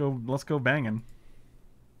 let's go banging.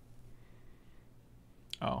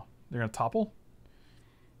 Oh, they're gonna topple?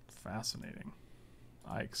 Fascinating.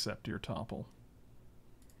 I accept your topple.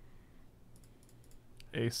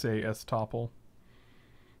 Ace S topple.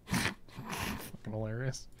 Fucking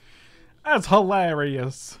hilarious. That's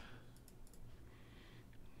hilarious.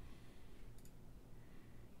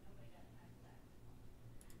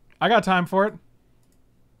 I got time for it.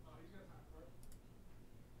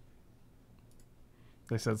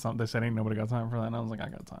 They said something. They said ain't nobody got time for that. And I was like, I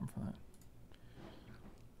got time for that.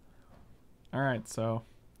 All right, so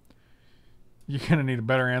you're gonna need a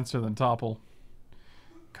better answer than topple.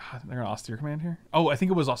 God, they're gonna austere command here. Oh, I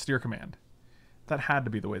think it was austere command. That had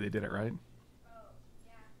to be the way they did it, right?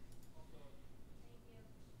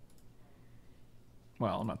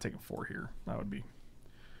 Well, I'm not taking 4 here. That would be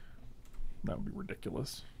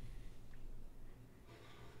ridiculous.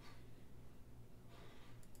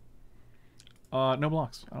 No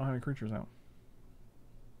blocks. I don't have any creatures out.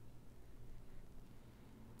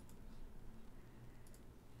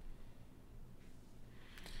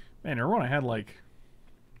 Man, remember when I had like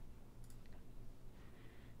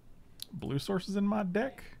blue sources in my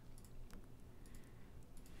deck?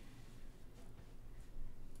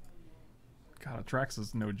 God, Atrax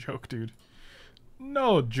is no joke, dude.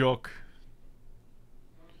 No joke.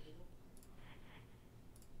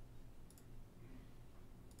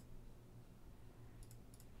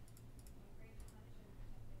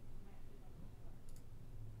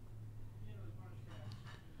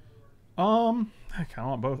 I kind of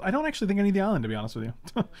want both. I don't actually think I need the island, to be honest with you.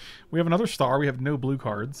 We have another star. We have no blue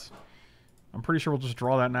cards. I'm pretty sure we'll just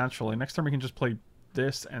draw that naturally. Next time we can just play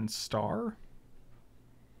this and star.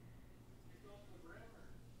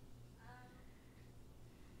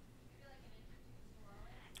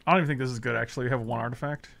 I don't even think this is good, actually. We have 1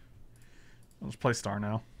 artifact. I'll just play star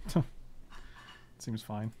now. Seems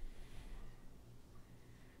fine.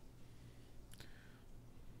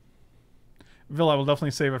 Villa, I will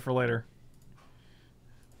definitely save it for later.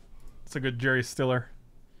 It's a good Jerry Stiller.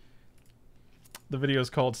 The video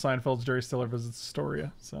is called Seinfeld's Jerry Stiller Visits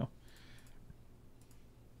Astoria, so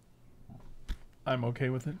I'm okay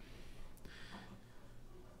with it.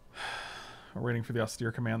 We're waiting for the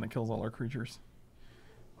austere command that kills all our creatures.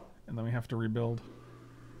 And then we have to rebuild.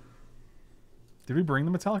 Did we bring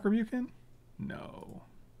the Metallic Rebuke in? No.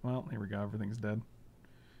 Well, here we go. Everything's dead.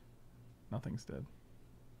 Nothing's dead.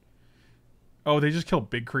 Oh, they just kill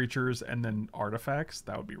big creatures and then artifacts?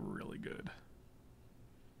 That would be really good.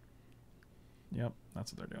 Yep,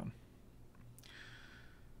 that's what they're doing.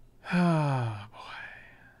 Ah, boy.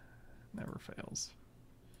 Never fails.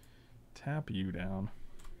 Tap you down.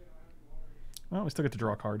 Well, we still get to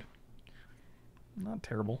draw a card. Not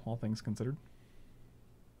terrible, all things considered.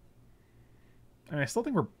 I mean, I still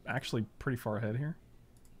think we're actually pretty far ahead here.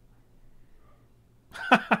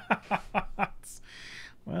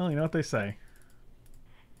 Well, you know what they say.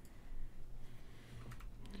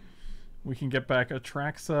 We can get back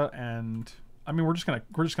Atraxa and I mean we're just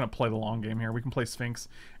gonna play the long game here. We can play Sphinx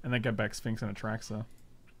and then get back Sphinx and Atraxa.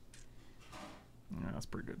 Yeah, that's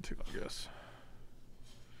pretty good too, I guess.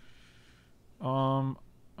 I'm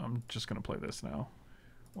just gonna play this now.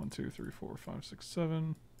 1, 2, 3, 4, 5, 6,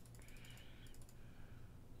 7.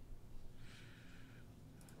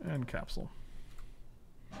 And capsule.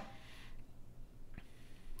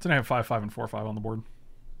 So now I have 5, 5, and 4, 5 on the board.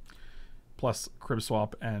 Plus Crib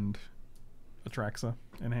Swap and Atraxa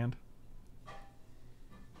in hand.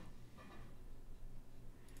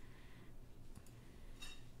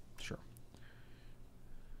 Sure.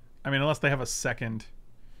 I mean, unless they have a second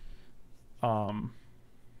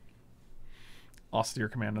austere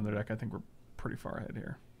command on their deck, I think we're pretty far ahead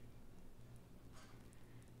here.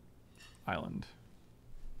 Island.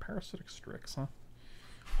 Parasitic Strix, huh?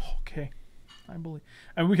 Okay. I believe.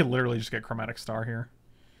 I mean, we could literally just get Chromatic Star here.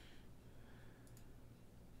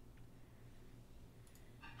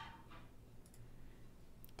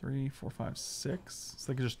 Three, 4, 5, 6.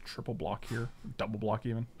 So they could just triple block here. Double block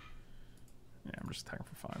even. Yeah, I'm just attacking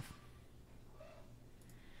for 5.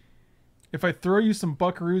 If I throw you some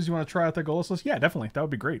Buckaroos, you want to try out that Golos list? Yeah, definitely. That would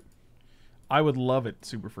be great. I would love it,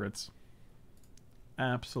 Super Fritz.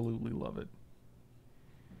 Absolutely love it.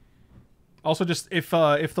 Also, just if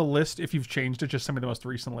the list, if you've changed it, just send me the most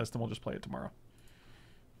recent list and we'll just play it tomorrow.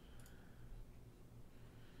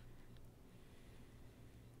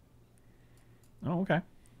 Oh, okay.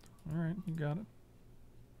 All right, you got it.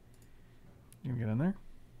 You can get in there.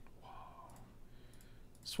 Whoa.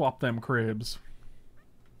 Swap them cribs.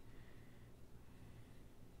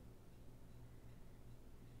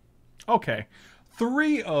 Okay.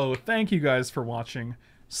 3-0. Thank you guys for watching.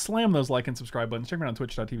 Slam those like and subscribe buttons. Check me out on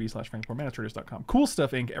twitch.tv/FrankMoreManaTraders.com. Cool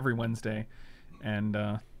Stuff Inc. every Wednesday. And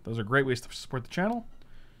those are great ways to support the channel.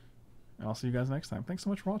 And I'll see you guys next time. Thanks so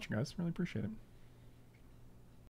much for watching, guys. Really appreciate it.